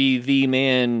take to be the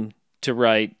man to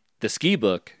write the ski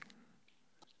book?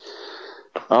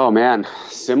 Oh man,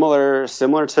 similar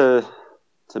to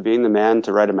being the man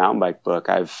to write a mountain bike book.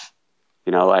 I've,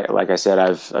 like I said,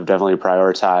 I've definitely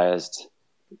prioritized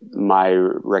my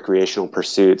recreational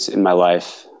pursuits in my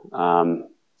life. And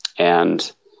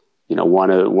one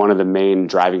of the main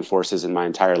driving forces in my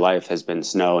entire life has been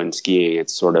snow and skiing.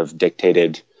 It's sort of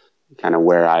dictated kind of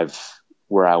where I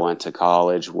went to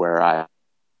college, where I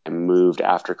moved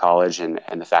after college, and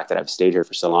the fact that I've stayed here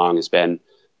for so long has been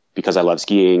because I love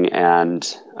skiing, and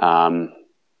I've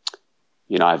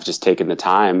just taken the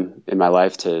time in my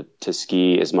life to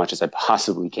ski as much as I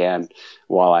possibly can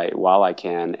while I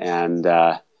can, and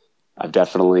I've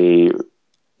definitely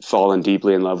fallen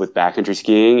deeply in love with backcountry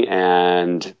skiing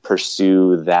and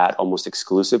pursue that almost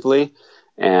exclusively.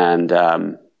 And,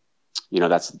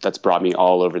 that's brought me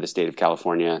all over the state of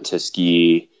California to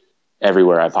ski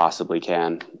everywhere I possibly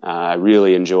can. I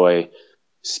really enjoy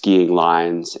skiing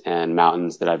lines and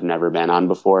mountains that I've never been on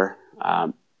before.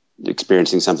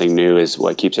 Experiencing something new is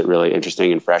what keeps it really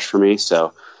interesting and fresh for me.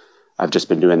 So I've just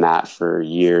been doing that for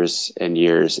years and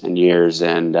years and years.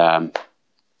 And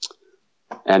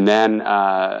then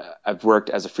I've worked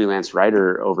as a freelance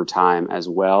writer over time as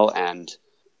well. And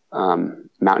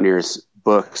Mountaineers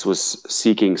Books was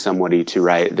seeking somebody to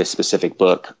write this specific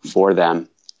book for them.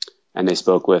 And they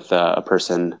spoke with a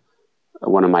person,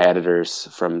 one of my editors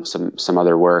from some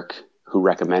other work, who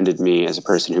recommended me as a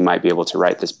person who might be able to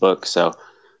write this book. So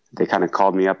they kind of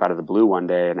called me up out of the blue one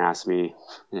day and asked me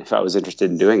if I was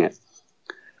interested in doing it.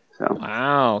 So.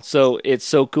 Wow. So it's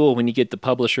so cool when you get the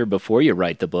publisher before you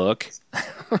write the book.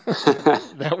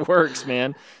 That works,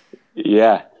 man.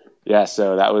 Yeah. Yeah.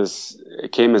 So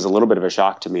it came as a little bit of a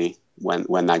shock to me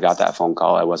when I got that phone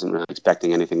call. I wasn't really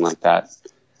expecting anything like that.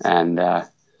 And,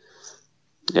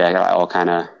 it all kind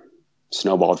of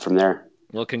snowballed from there.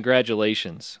 Well,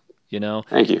 congratulations.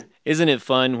 Thank you. Isn't it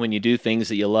fun when you do things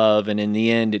that you love, and in the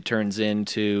end it turns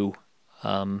into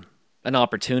an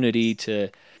opportunity to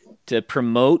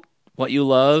promote what you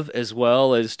love, as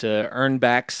well as to earn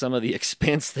back some of the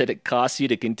expense that it costs you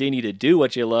to continue to do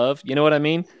what you love? You know what I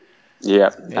mean? Yeah,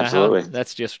 absolutely.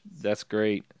 That's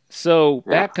great. So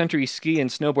backcountry ski and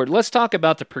snowboard. Let's talk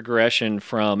about the progression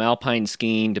from alpine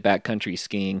skiing to backcountry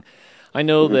skiing. I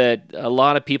know that a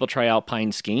lot of people try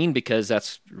alpine skiing because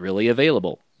that's really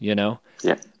available, Yeah.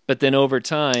 But then over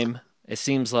time, it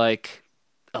seems like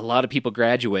a lot of people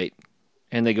graduate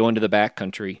and they go into the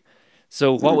backcountry.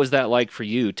 So what was that like for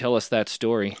you? Tell us that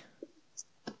story.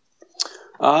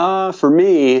 For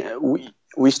me,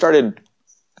 we started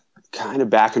kind of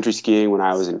backcountry skiing when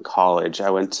I was in college.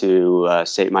 I went to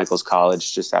St. Michael's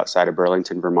College just outside of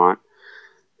Burlington, Vermont.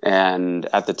 And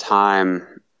at the time,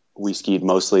 we skied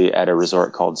mostly at a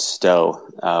resort called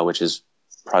Stowe, which is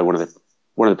probably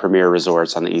one of the premier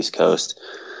resorts on the East Coast.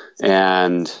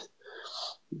 And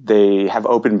they have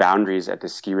open boundaries at the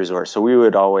ski resort. So we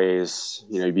would always,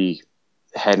 be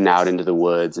heading out into the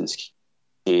woods and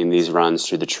skiing these runs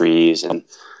through the trees. And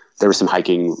there was some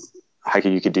hiking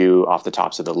you could do off the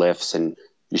tops of the lifts, and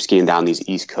you're skiing down these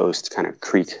East Coast kind of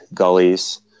creek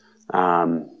gullies,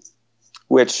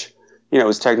 which,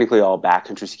 was technically all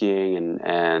backcountry skiing,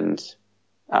 and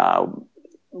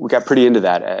we got pretty into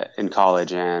that in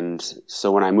college. And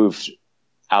so when I moved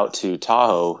out to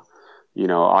Tahoe,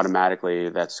 automatically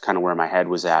that's kind of where my head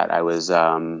was at. I was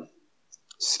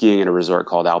skiing at a resort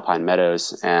called Alpine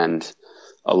Meadows, and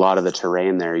a lot of the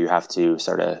terrain there you have to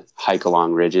sort of hike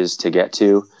along ridges to get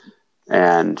to,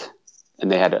 and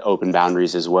they had open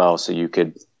boundaries as well, so you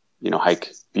could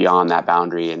hike beyond that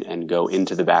boundary and go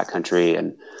into the backcountry.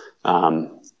 And I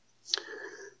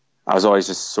was always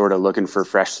just sort of looking for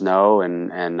fresh snow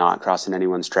and not crossing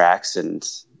anyone's tracks, and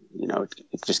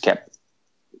it just kept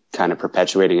kind of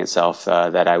perpetuating itself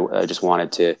that I just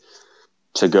wanted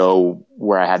to go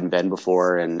where I hadn't been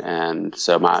before, and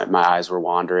so my eyes were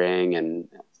wandering, and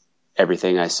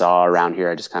everything I saw around here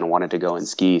I just kind of wanted to go and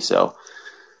ski. So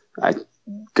I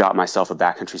got myself a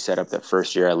backcountry setup that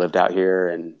first year I lived out here,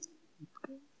 and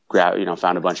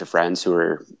found a bunch of friends who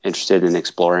were interested in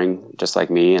exploring just like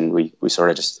me, and we sort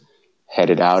of just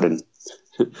headed out and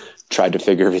tried to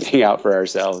figure everything out for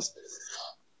ourselves.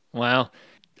 Wow.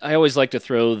 I always like to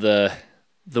throw the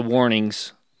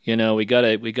warnings. We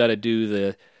gotta do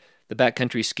the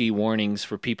backcountry ski warnings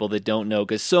for people that don't know,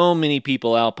 because so many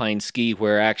people alpine ski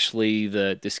where actually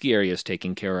the ski area is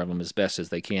taking care of them as best as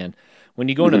they can. When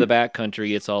you go into the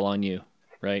backcountry, it's all on you,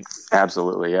 right?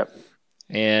 Absolutely, yep.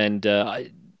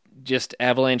 And just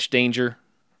avalanche danger,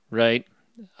 right?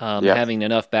 Having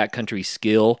enough backcountry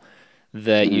skill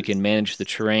that you can manage the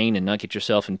terrain and not get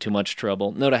yourself in too much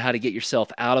trouble. Know how to get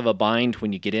yourself out of a bind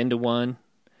when you get into one.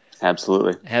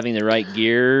 Absolutely. Having the right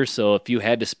gear, so if you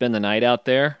had to spend the night out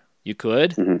there, you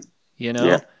could.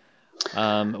 Yeah.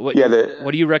 What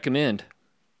do you recommend?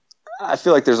 I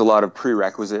feel like there's a lot of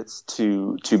prerequisites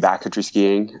to backcountry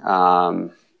skiing.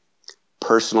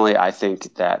 Personally, I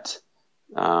think that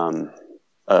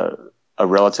a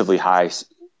relatively high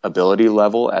ability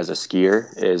level as a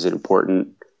skier is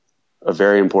a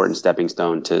very important stepping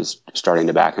stone to starting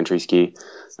to backcountry ski.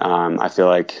 I feel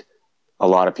like a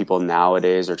lot of people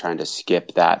nowadays are trying to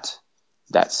skip that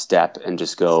step and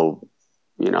just go,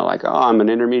 like, oh, I'm an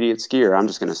intermediate skier, I'm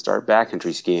just going to start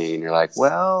backcountry skiing. And you're like,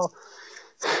 well,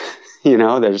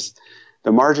 there's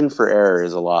the margin for error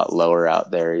is a lot lower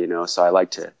out there, so I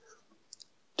like to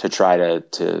try to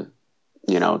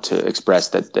express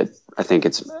that I think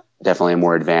it's definitely a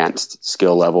more advanced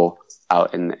skill level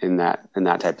out in that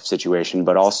type of situation.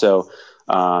 But also,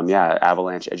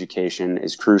 avalanche education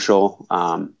is crucial.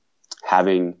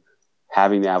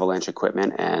 Having the avalanche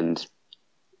equipment and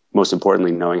most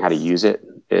importantly, knowing how to use it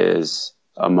is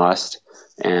a must.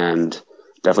 And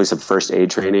definitely some first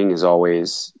aid training is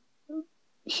always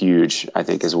huge, I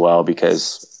think, as well,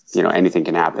 because, anything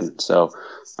can happen. So,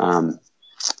 I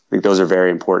think those are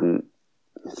very important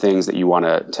things that you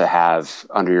want to have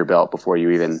under your belt before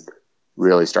you even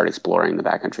really start exploring the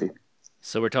backcountry.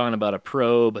 So we're talking about a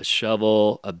probe, a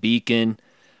shovel, a beacon.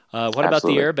 What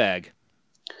Absolutely. about the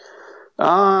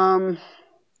airbag?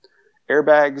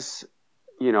 Airbags,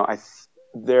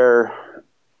 they're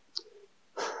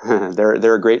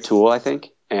a great tool, I think.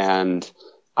 And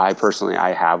I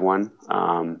have one.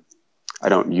 I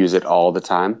don't use it all the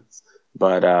time,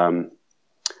 but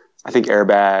I think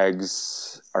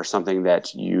airbags are something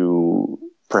that you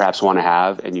perhaps want to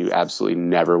have and you absolutely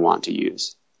never want to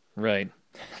use. Right.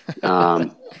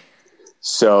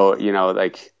 So,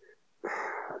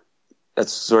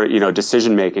 that's sort of,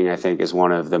 decision making, I think, is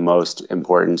one of the most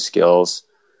important skills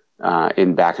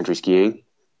in backcountry skiing.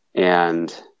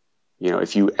 And,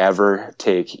 if you ever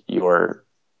take your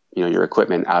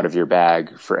equipment out of your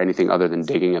bag for anything other than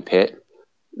digging a pit,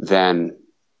 then,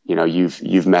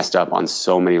 you've messed up on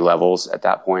so many levels at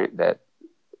that point that,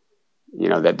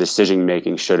 that decision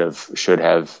making should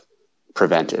have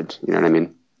prevented. You know what I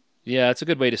mean? Yeah, it's a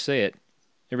good way to say it.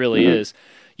 It really is.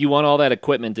 You want all that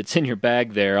equipment that's in your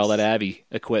bag there, all that Avy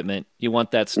equipment. You want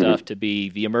that stuff to be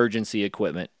the emergency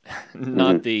equipment,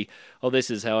 not the, this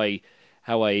is how I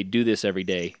do this every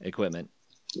day equipment.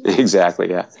 Exactly.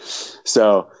 Yeah.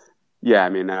 So, yeah, I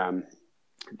mean,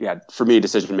 for me,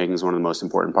 decision making is one of the most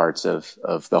important parts of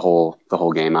the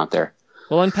whole game out there.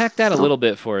 Well, unpack that a little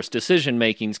bit for us. Decision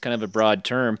making is kind of a broad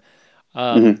term.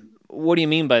 What do you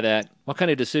mean by that? What kind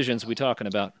of decisions are we talking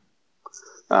about?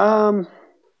 From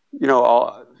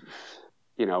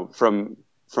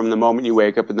the moment you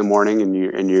wake up in the morning and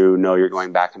you're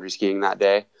going backcountry skiing that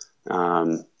day,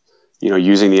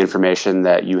 using the information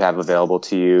that you have available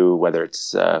to you, whether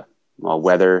it's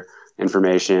weather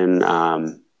information,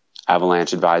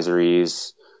 avalanche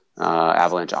advisories,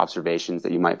 avalanche observations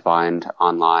that you might find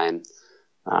online.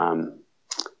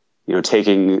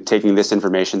 Taking this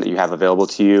information that you have available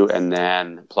to you and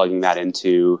then plugging that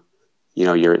into,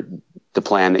 the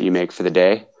plan that you make for the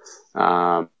day.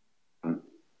 That's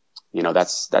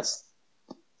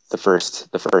the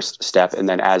first step. And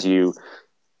then as you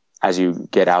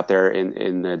get out there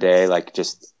in the day, like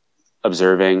just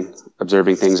observing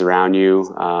things around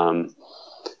you,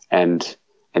 and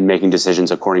making decisions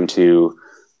according to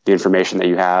the information that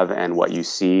you have and what you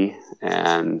see,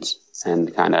 and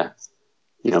kind of,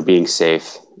 being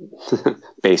safe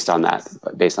based on that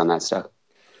stuff.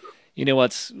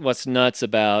 What's nuts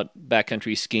about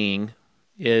backcountry skiing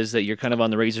is that you're kind of on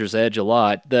the razor's edge a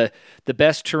lot. The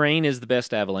best terrain is the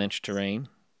best avalanche terrain,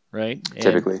 right?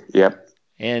 Typically, yep.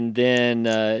 And then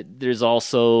there's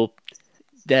also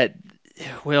that,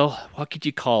 what could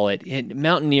you call it?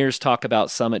 Mountaineers talk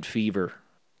about summit fever,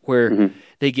 where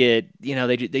they get,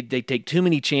 they take too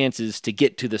many chances to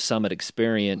get to the summit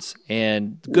experience,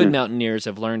 and good mountaineers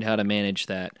have learned how to manage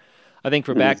that. I think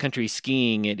for backcountry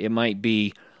skiing, it might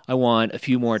be, I want a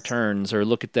few more turns, or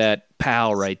look at that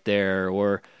POW right there,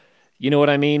 or, you know what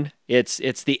I mean? It's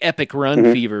the epic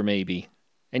run fever maybe,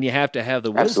 and you have to have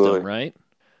the wisdom, Absolutely. right?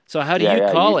 So how do you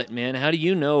call it, man? How do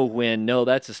you know when, no,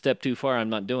 that's a step too far, I'm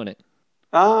not doing it?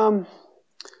 I'm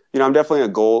definitely a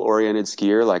goal-oriented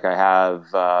skier. Like I have,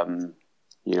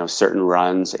 certain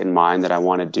runs in mind that I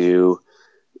want to do.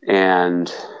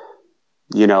 And,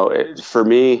 for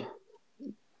me,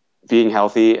 being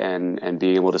healthy and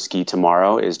being able to ski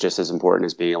tomorrow is just as important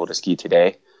as being able to ski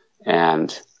today.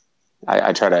 And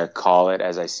I try to call it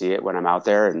as I see it when I'm out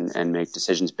there and make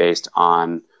decisions based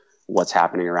on what's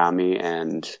happening around me,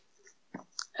 and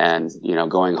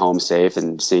going home safe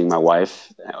and seeing my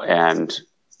wife, and,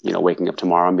 waking up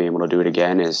tomorrow and being able to do it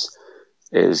again is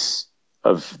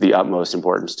of the utmost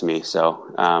importance to me.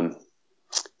 So,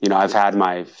 I've had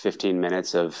my 15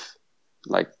 minutes of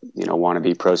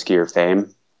wannabe pro skier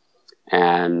fame,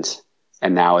 and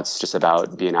now it's just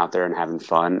about being out there and having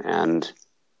fun and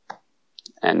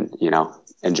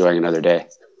enjoying another day.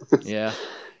 Yeah.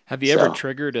 Have you ever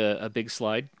triggered a big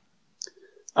slide?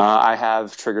 I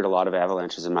have triggered a lot of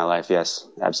avalanches in my life. Yes,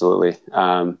 absolutely.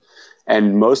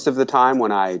 And most of the time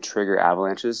when I trigger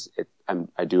avalanches,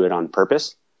 I do it on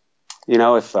purpose.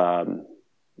 If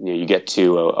you get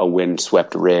to a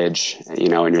windswept ridge, and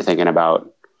you're thinking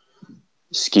about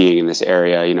skiing in this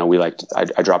area.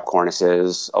 I drop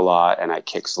cornices a lot and I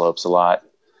kick slopes a lot,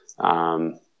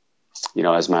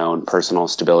 as my own personal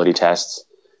stability tests.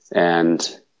 And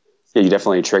you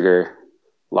definitely trigger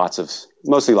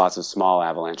mostly lots of small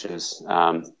avalanches.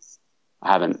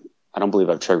 I don't believe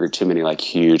I've triggered too many like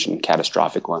huge and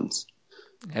catastrophic ones.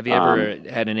 Have you ever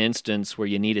had an instance where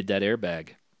you needed that airbag?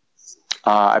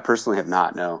 I personally have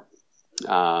not, no.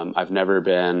 I've never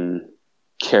been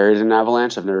carried in an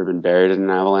avalanche. I've never been buried in an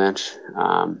avalanche.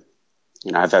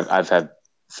 I've had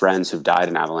friends who've died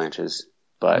in avalanches,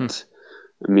 but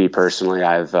me personally,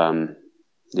 I've,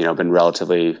 been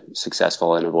relatively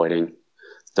successful in avoiding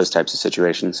those types of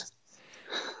situations.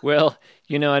 Well,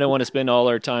 I don't want to spend all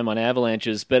our time on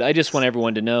avalanches, but I just want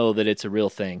everyone to know that it's a real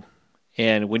thing.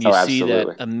 And when you see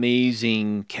that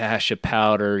amazing cache of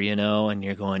powder, and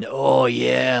you're going, oh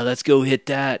yeah, let's go hit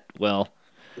that. Well,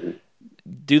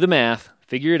 do the math,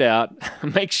 figure it out,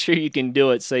 make sure you can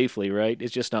do it safely, right?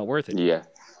 It's just not worth it. Yeah,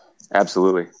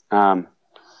 absolutely. In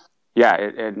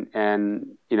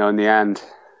the end,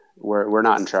 we're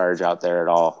not in charge out there at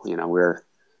all.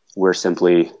 We're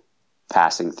simply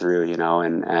passing through,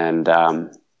 and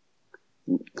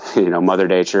Mother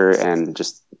Nature and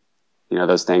just,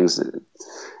 those things,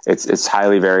 it's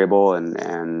highly variable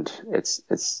and it's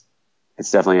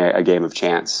definitely a game of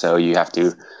chance. So you have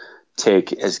to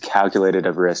take as calculated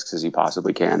of risks as you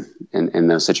possibly can in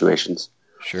those situations.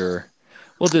 Sure.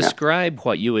 Well, describe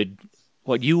what you would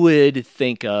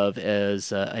think of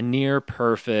as a near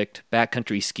perfect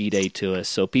backcountry ski day to us,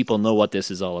 so people know what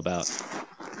this is all about.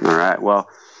 All right. Well,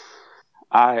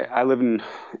 I live in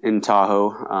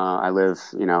Tahoe. I live,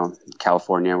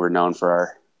 California. We're known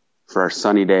for our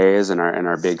sunny days and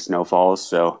our big snowfalls.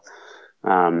 So,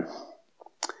 that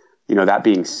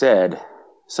being said,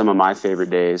 some of my favorite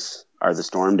days are the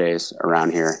storm days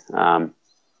around here.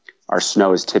 Our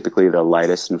snow is typically the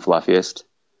lightest and fluffiest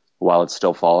while it's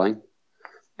still falling.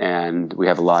 And we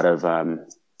have a lot of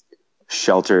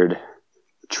sheltered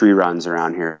tree runs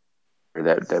around here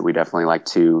that we definitely like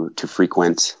to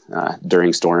frequent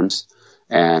during storms.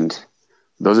 And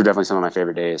those are definitely some of my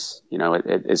favorite days.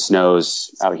 It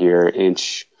snows out here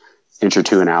inch or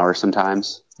two an hour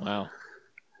sometimes. Wow.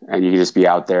 And you can just be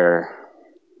out there,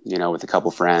 with a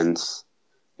couple friends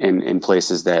in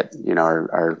places that,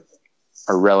 are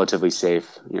relatively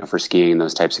safe, for skiing in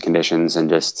those types of conditions, and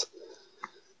just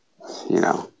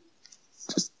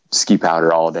ski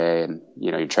powder all day, and,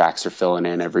 your tracks are filling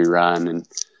in every run. And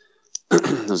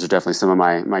those are definitely some of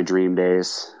my dream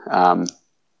days.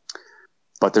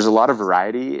 But there's a lot of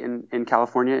variety in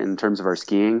California in terms of our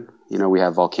skiing. We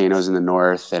have volcanoes in the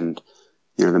north, and,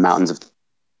 the mountains of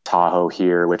Tahoe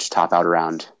here, which top out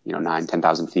around,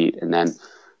 9,000-10,000 feet. And then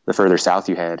the further south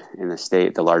you head in the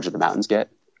state, the larger the mountains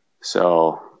get.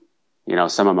 So,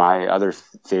 some of my other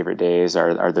favorite days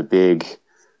are the big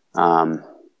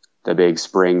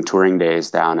spring touring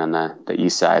days down on the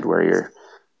east side, where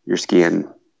you're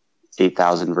skiing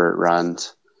 8,000 vert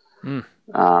runs,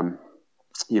 from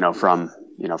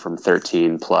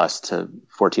 13 plus to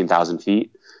 14,000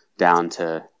 feet down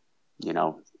to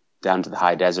the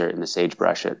high desert in the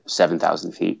sagebrush at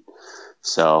 7,000 feet.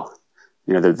 So,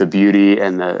 the beauty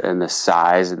and the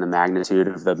size and the magnitude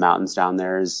of the mountains down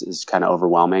there is kind of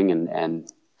overwhelming.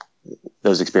 And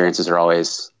those experiences are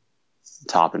always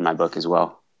top in my book as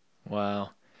well.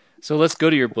 Wow. So let's go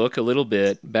to your book a little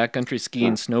bit, Backcountry Ski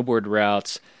and Snowboard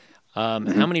Routes. How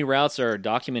many routes are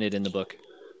documented in the book?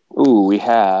 Ooh, we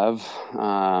have,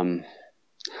 I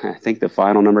think the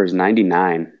final number is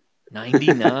 99.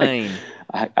 99.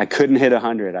 I couldn't hit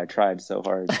 100. I tried so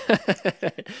hard.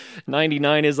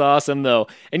 99 is awesome, though.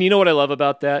 And you know what I love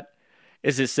about that?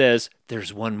 Is it says,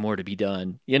 there's one more to be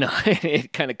done.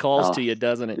 It kind of calls to you,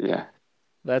 doesn't it? Yeah.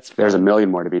 That's fun. There's a million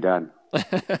more to be done.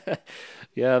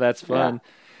 Yeah, that's fun.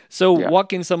 Yeah. So what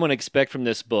can someone expect from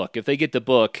this book? If they get the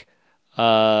book,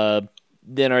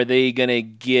 then are they going to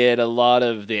get a lot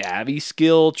of the Avi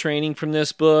skill training from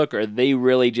this book? Or are they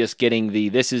really just getting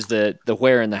this is the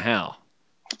where and the how?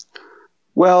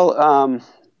 Well,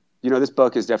 this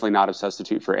book is definitely not a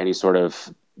substitute for any sort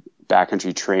of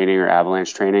backcountry training or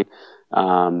avalanche training.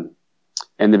 In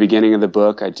the beginning of the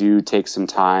book, I do take some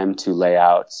time to lay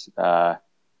out,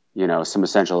 some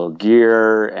essential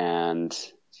gear and,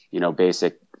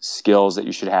 basic skills that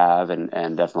you should have,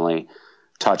 and definitely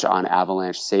touch on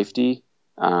avalanche safety.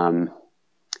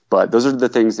 But those are the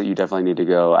things that you definitely need to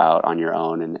go out on your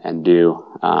own and do.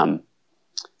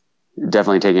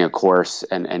 Definitely taking a course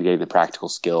and getting the practical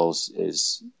skills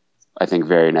is, I think,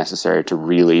 very necessary to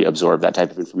really absorb that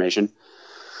type of information.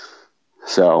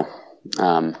 So,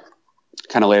 kind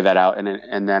of lay that out.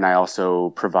 And then I also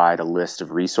provide a list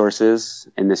of resources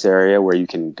in this area where you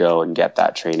can go and get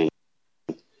that training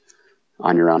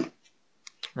on your own.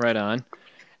 Right on.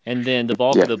 And then the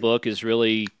bulk of the book is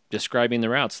really describing the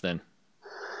routes then.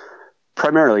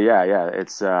 Primarily, yeah.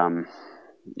 It's, a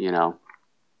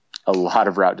lot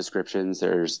of route descriptions.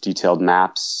 There's detailed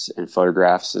maps and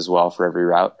photographs as well for every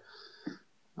route.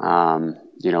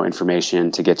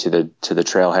 Information to get to the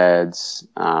trailheads.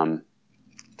 I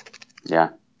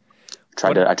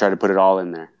try to put it all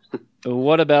in there.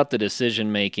 What about the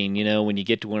decision making? When you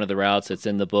get to one of the routes that's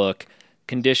in the book,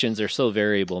 conditions are so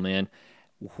variable, man.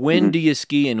 When do you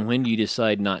ski and when do you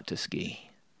decide not to ski?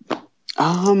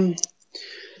 The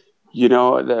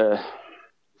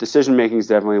decision making is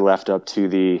definitely left up to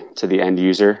the end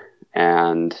user,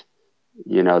 and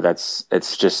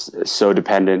it's just so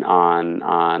dependent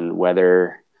on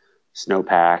weather,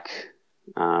 snowpack,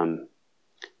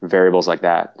 variables like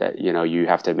that you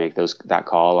have to make that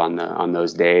call on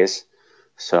those days.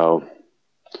 So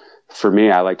for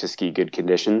me, I like to ski good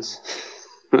conditions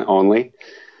only.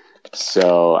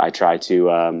 So I try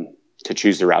to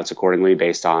choose the routes accordingly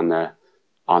based on the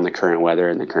current weather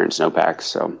and the current snowpack.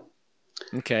 So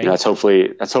okay, that's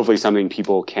hopefully something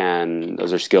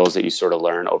those are skills that you sort of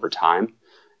learn over time.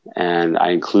 And I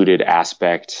included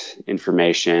aspect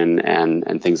information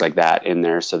and things like that in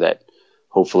there so that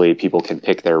hopefully people can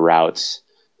pick their routes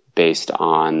based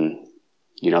on,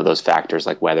 those factors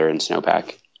like weather and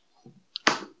snowpack.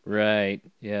 Right.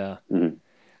 Yeah. Mm-hmm.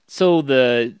 So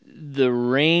the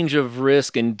range of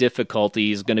risk and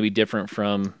difficulty is going to be different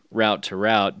from route to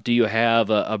route. Do you have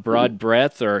a broad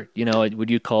breadth, or, would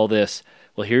you call this,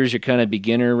 well, here's your kind of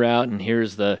beginner route and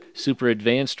here's the super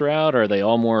advanced route? Or are they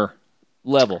all more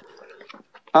level?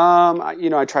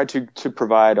 I try to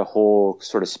provide a whole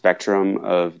sort of spectrum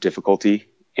of difficulty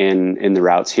in the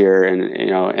routes here,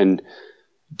 and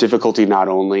difficulty not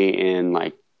only in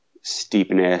like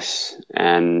steepness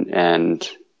and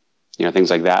things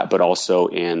like that, but also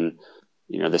in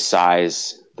the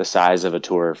size of a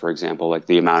tour, for example, like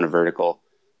the amount of vertical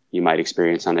you might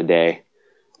experience on a day.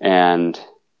 And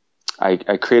I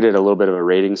created a little bit of a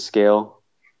rating scale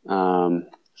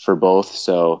for both.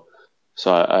 So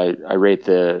I rate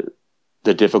the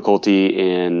difficulty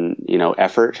in,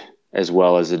 effort as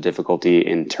well as the difficulty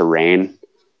in terrain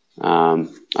on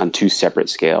two separate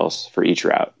scales for each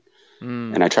route.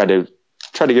 And I try to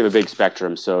give a big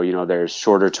spectrum. So, there's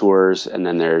shorter tours, and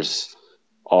then there's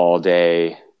all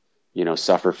day,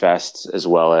 sufferfests, as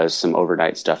well as some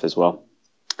overnight stuff as well.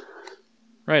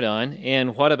 Right on.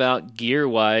 And what about gear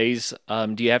wise?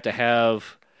 Do you have to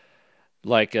have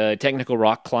like technical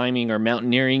rock climbing or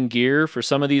mountaineering gear for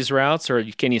some of these routes, or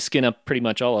can you skin up pretty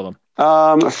much all of them?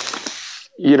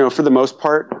 For the most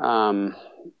part,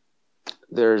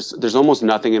 there's almost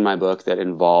nothing in my book that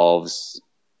involves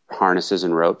harnesses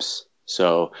and ropes.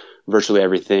 So virtually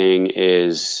everything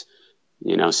is,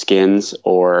 skins,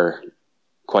 or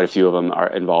quite a few of them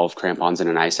involve crampons and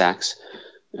an ice axe.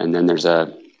 And then there's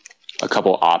a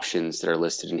couple options that are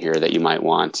listed in here that you might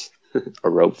want a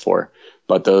rope for,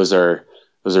 but those are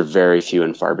very few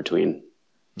and far between.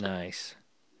 Nice.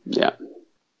 Yeah.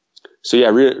 So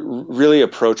yeah, really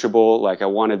approachable. Like I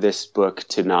wanted this book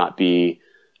to not be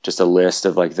just a list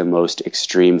of like the most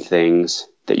extreme things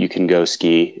that you can go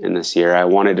ski in this year. I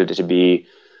wanted it to be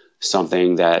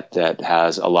something that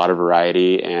has a lot of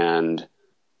variety and,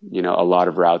 a lot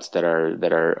of routes that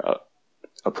are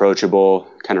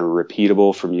approachable, kind of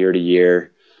repeatable from year to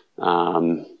year.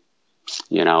 And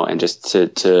just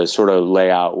to sort of lay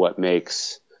out what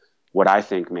I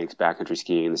think makes backcountry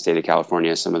skiing in the state of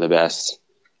California some of the best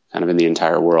kind of in the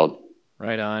entire world.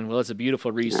 Right on. Well, it's a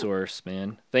beautiful resource,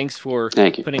 man. Thanks for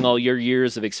Thank you. Putting all your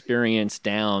years of experience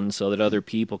down so that other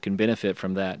people can benefit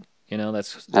from that.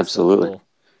 That's absolutely so cool.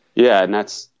 Yeah. And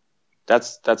that's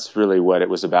really what it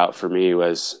was about for me.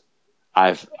 Was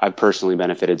I've personally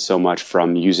benefited so much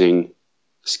from using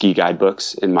ski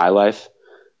guidebooks in my life.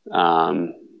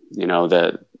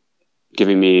 That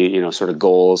giving me, sort of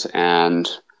goals and,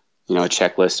 a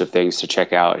checklist of things to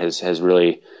check out has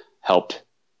really helped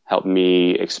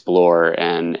me explore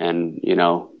and,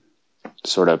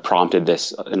 sort of prompted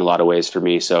this in a lot of ways for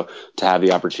me. So to have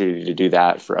the opportunity to do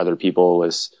that for other people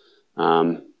was,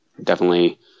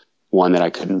 definitely one that I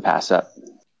couldn't pass up.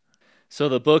 So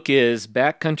the book is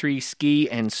Backcountry Ski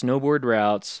and Snowboard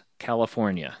Routes,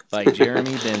 California by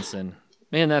Jeremy Benson.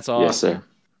 Man, that's awesome. Yes, sir.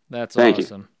 That's Thank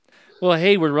awesome. You. Well,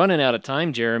 hey, we're running out of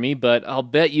time, Jeremy, but I'll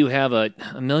bet you have a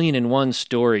 1,000,001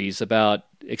 stories about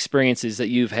experiences that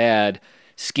you've had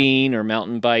skiing or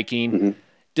mountain biking. Mm-hmm.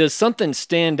 Does something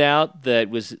stand out that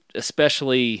was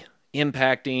especially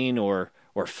impacting or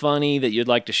funny that you'd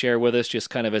like to share with us, just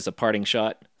kind of as a parting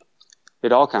shot?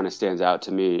 It all kind of stands out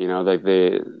to me,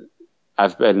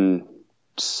 I've been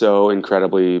so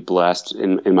incredibly blessed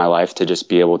in my life to just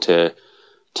be able to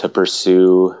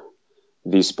pursue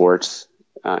these sports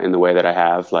in the way that I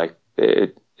have. Like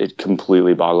it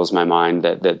completely boggles my mind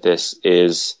that this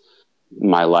is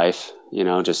my life,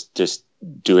 just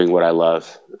doing what I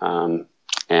love. I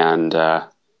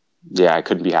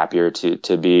couldn't be happier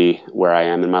to be where I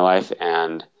am in my life,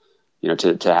 and,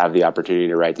 to have the opportunity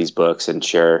to write these books and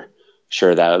share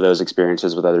those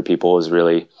experiences with other people is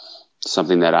really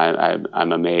something that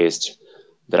I'm amazed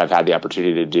that I've had the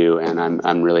opportunity to do. And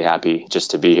I'm really happy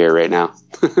just to be here right now.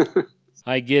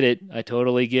 I get it. I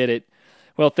totally get it.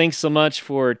 Well, thanks so much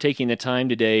for taking the time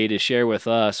today to share with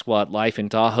us what life in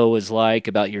Tahoe is like,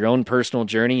 about your own personal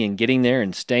journey and getting there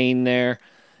and staying there,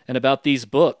 and about these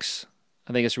books.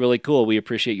 I think it's really cool. We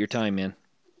appreciate your time, man.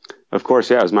 Of course.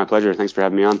 Yeah, it was my pleasure. Thanks for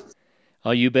having me on.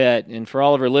 Oh, you bet. And for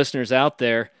all of our listeners out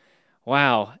there,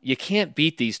 wow, you can't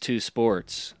beat these two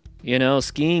sports.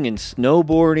 Skiing and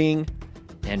snowboarding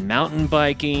and mountain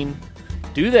biking.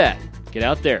 Do that. Get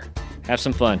out there. Have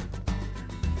some fun.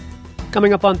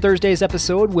 Coming up on Thursday's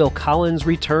episode, Will Collins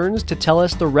returns to tell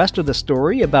us the rest of the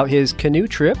story about his canoe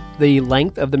trip the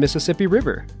length of the Mississippi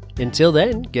River. Until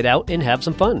then, get out and have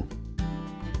some fun.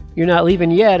 You're not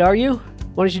leaving yet, are you?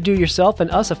 Why don't you do yourself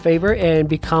and us a favor and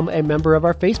become a member of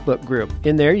our Facebook group?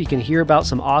 In there, you can hear about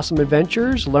some awesome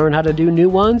adventures, learn how to do new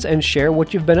ones, and share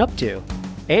what you've been up to.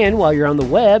 And while you're on the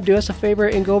web, do us a favor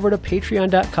and go over to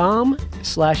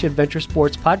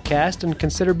patreon.com/adventuresportspodcast and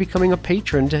consider becoming a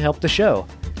patron to help the show.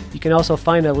 You can also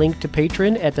find a link to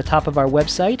Patreon at the top of our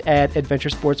website at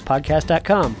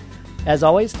adventuresportspodcast.com. As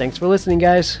always, thanks for listening,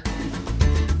 guys.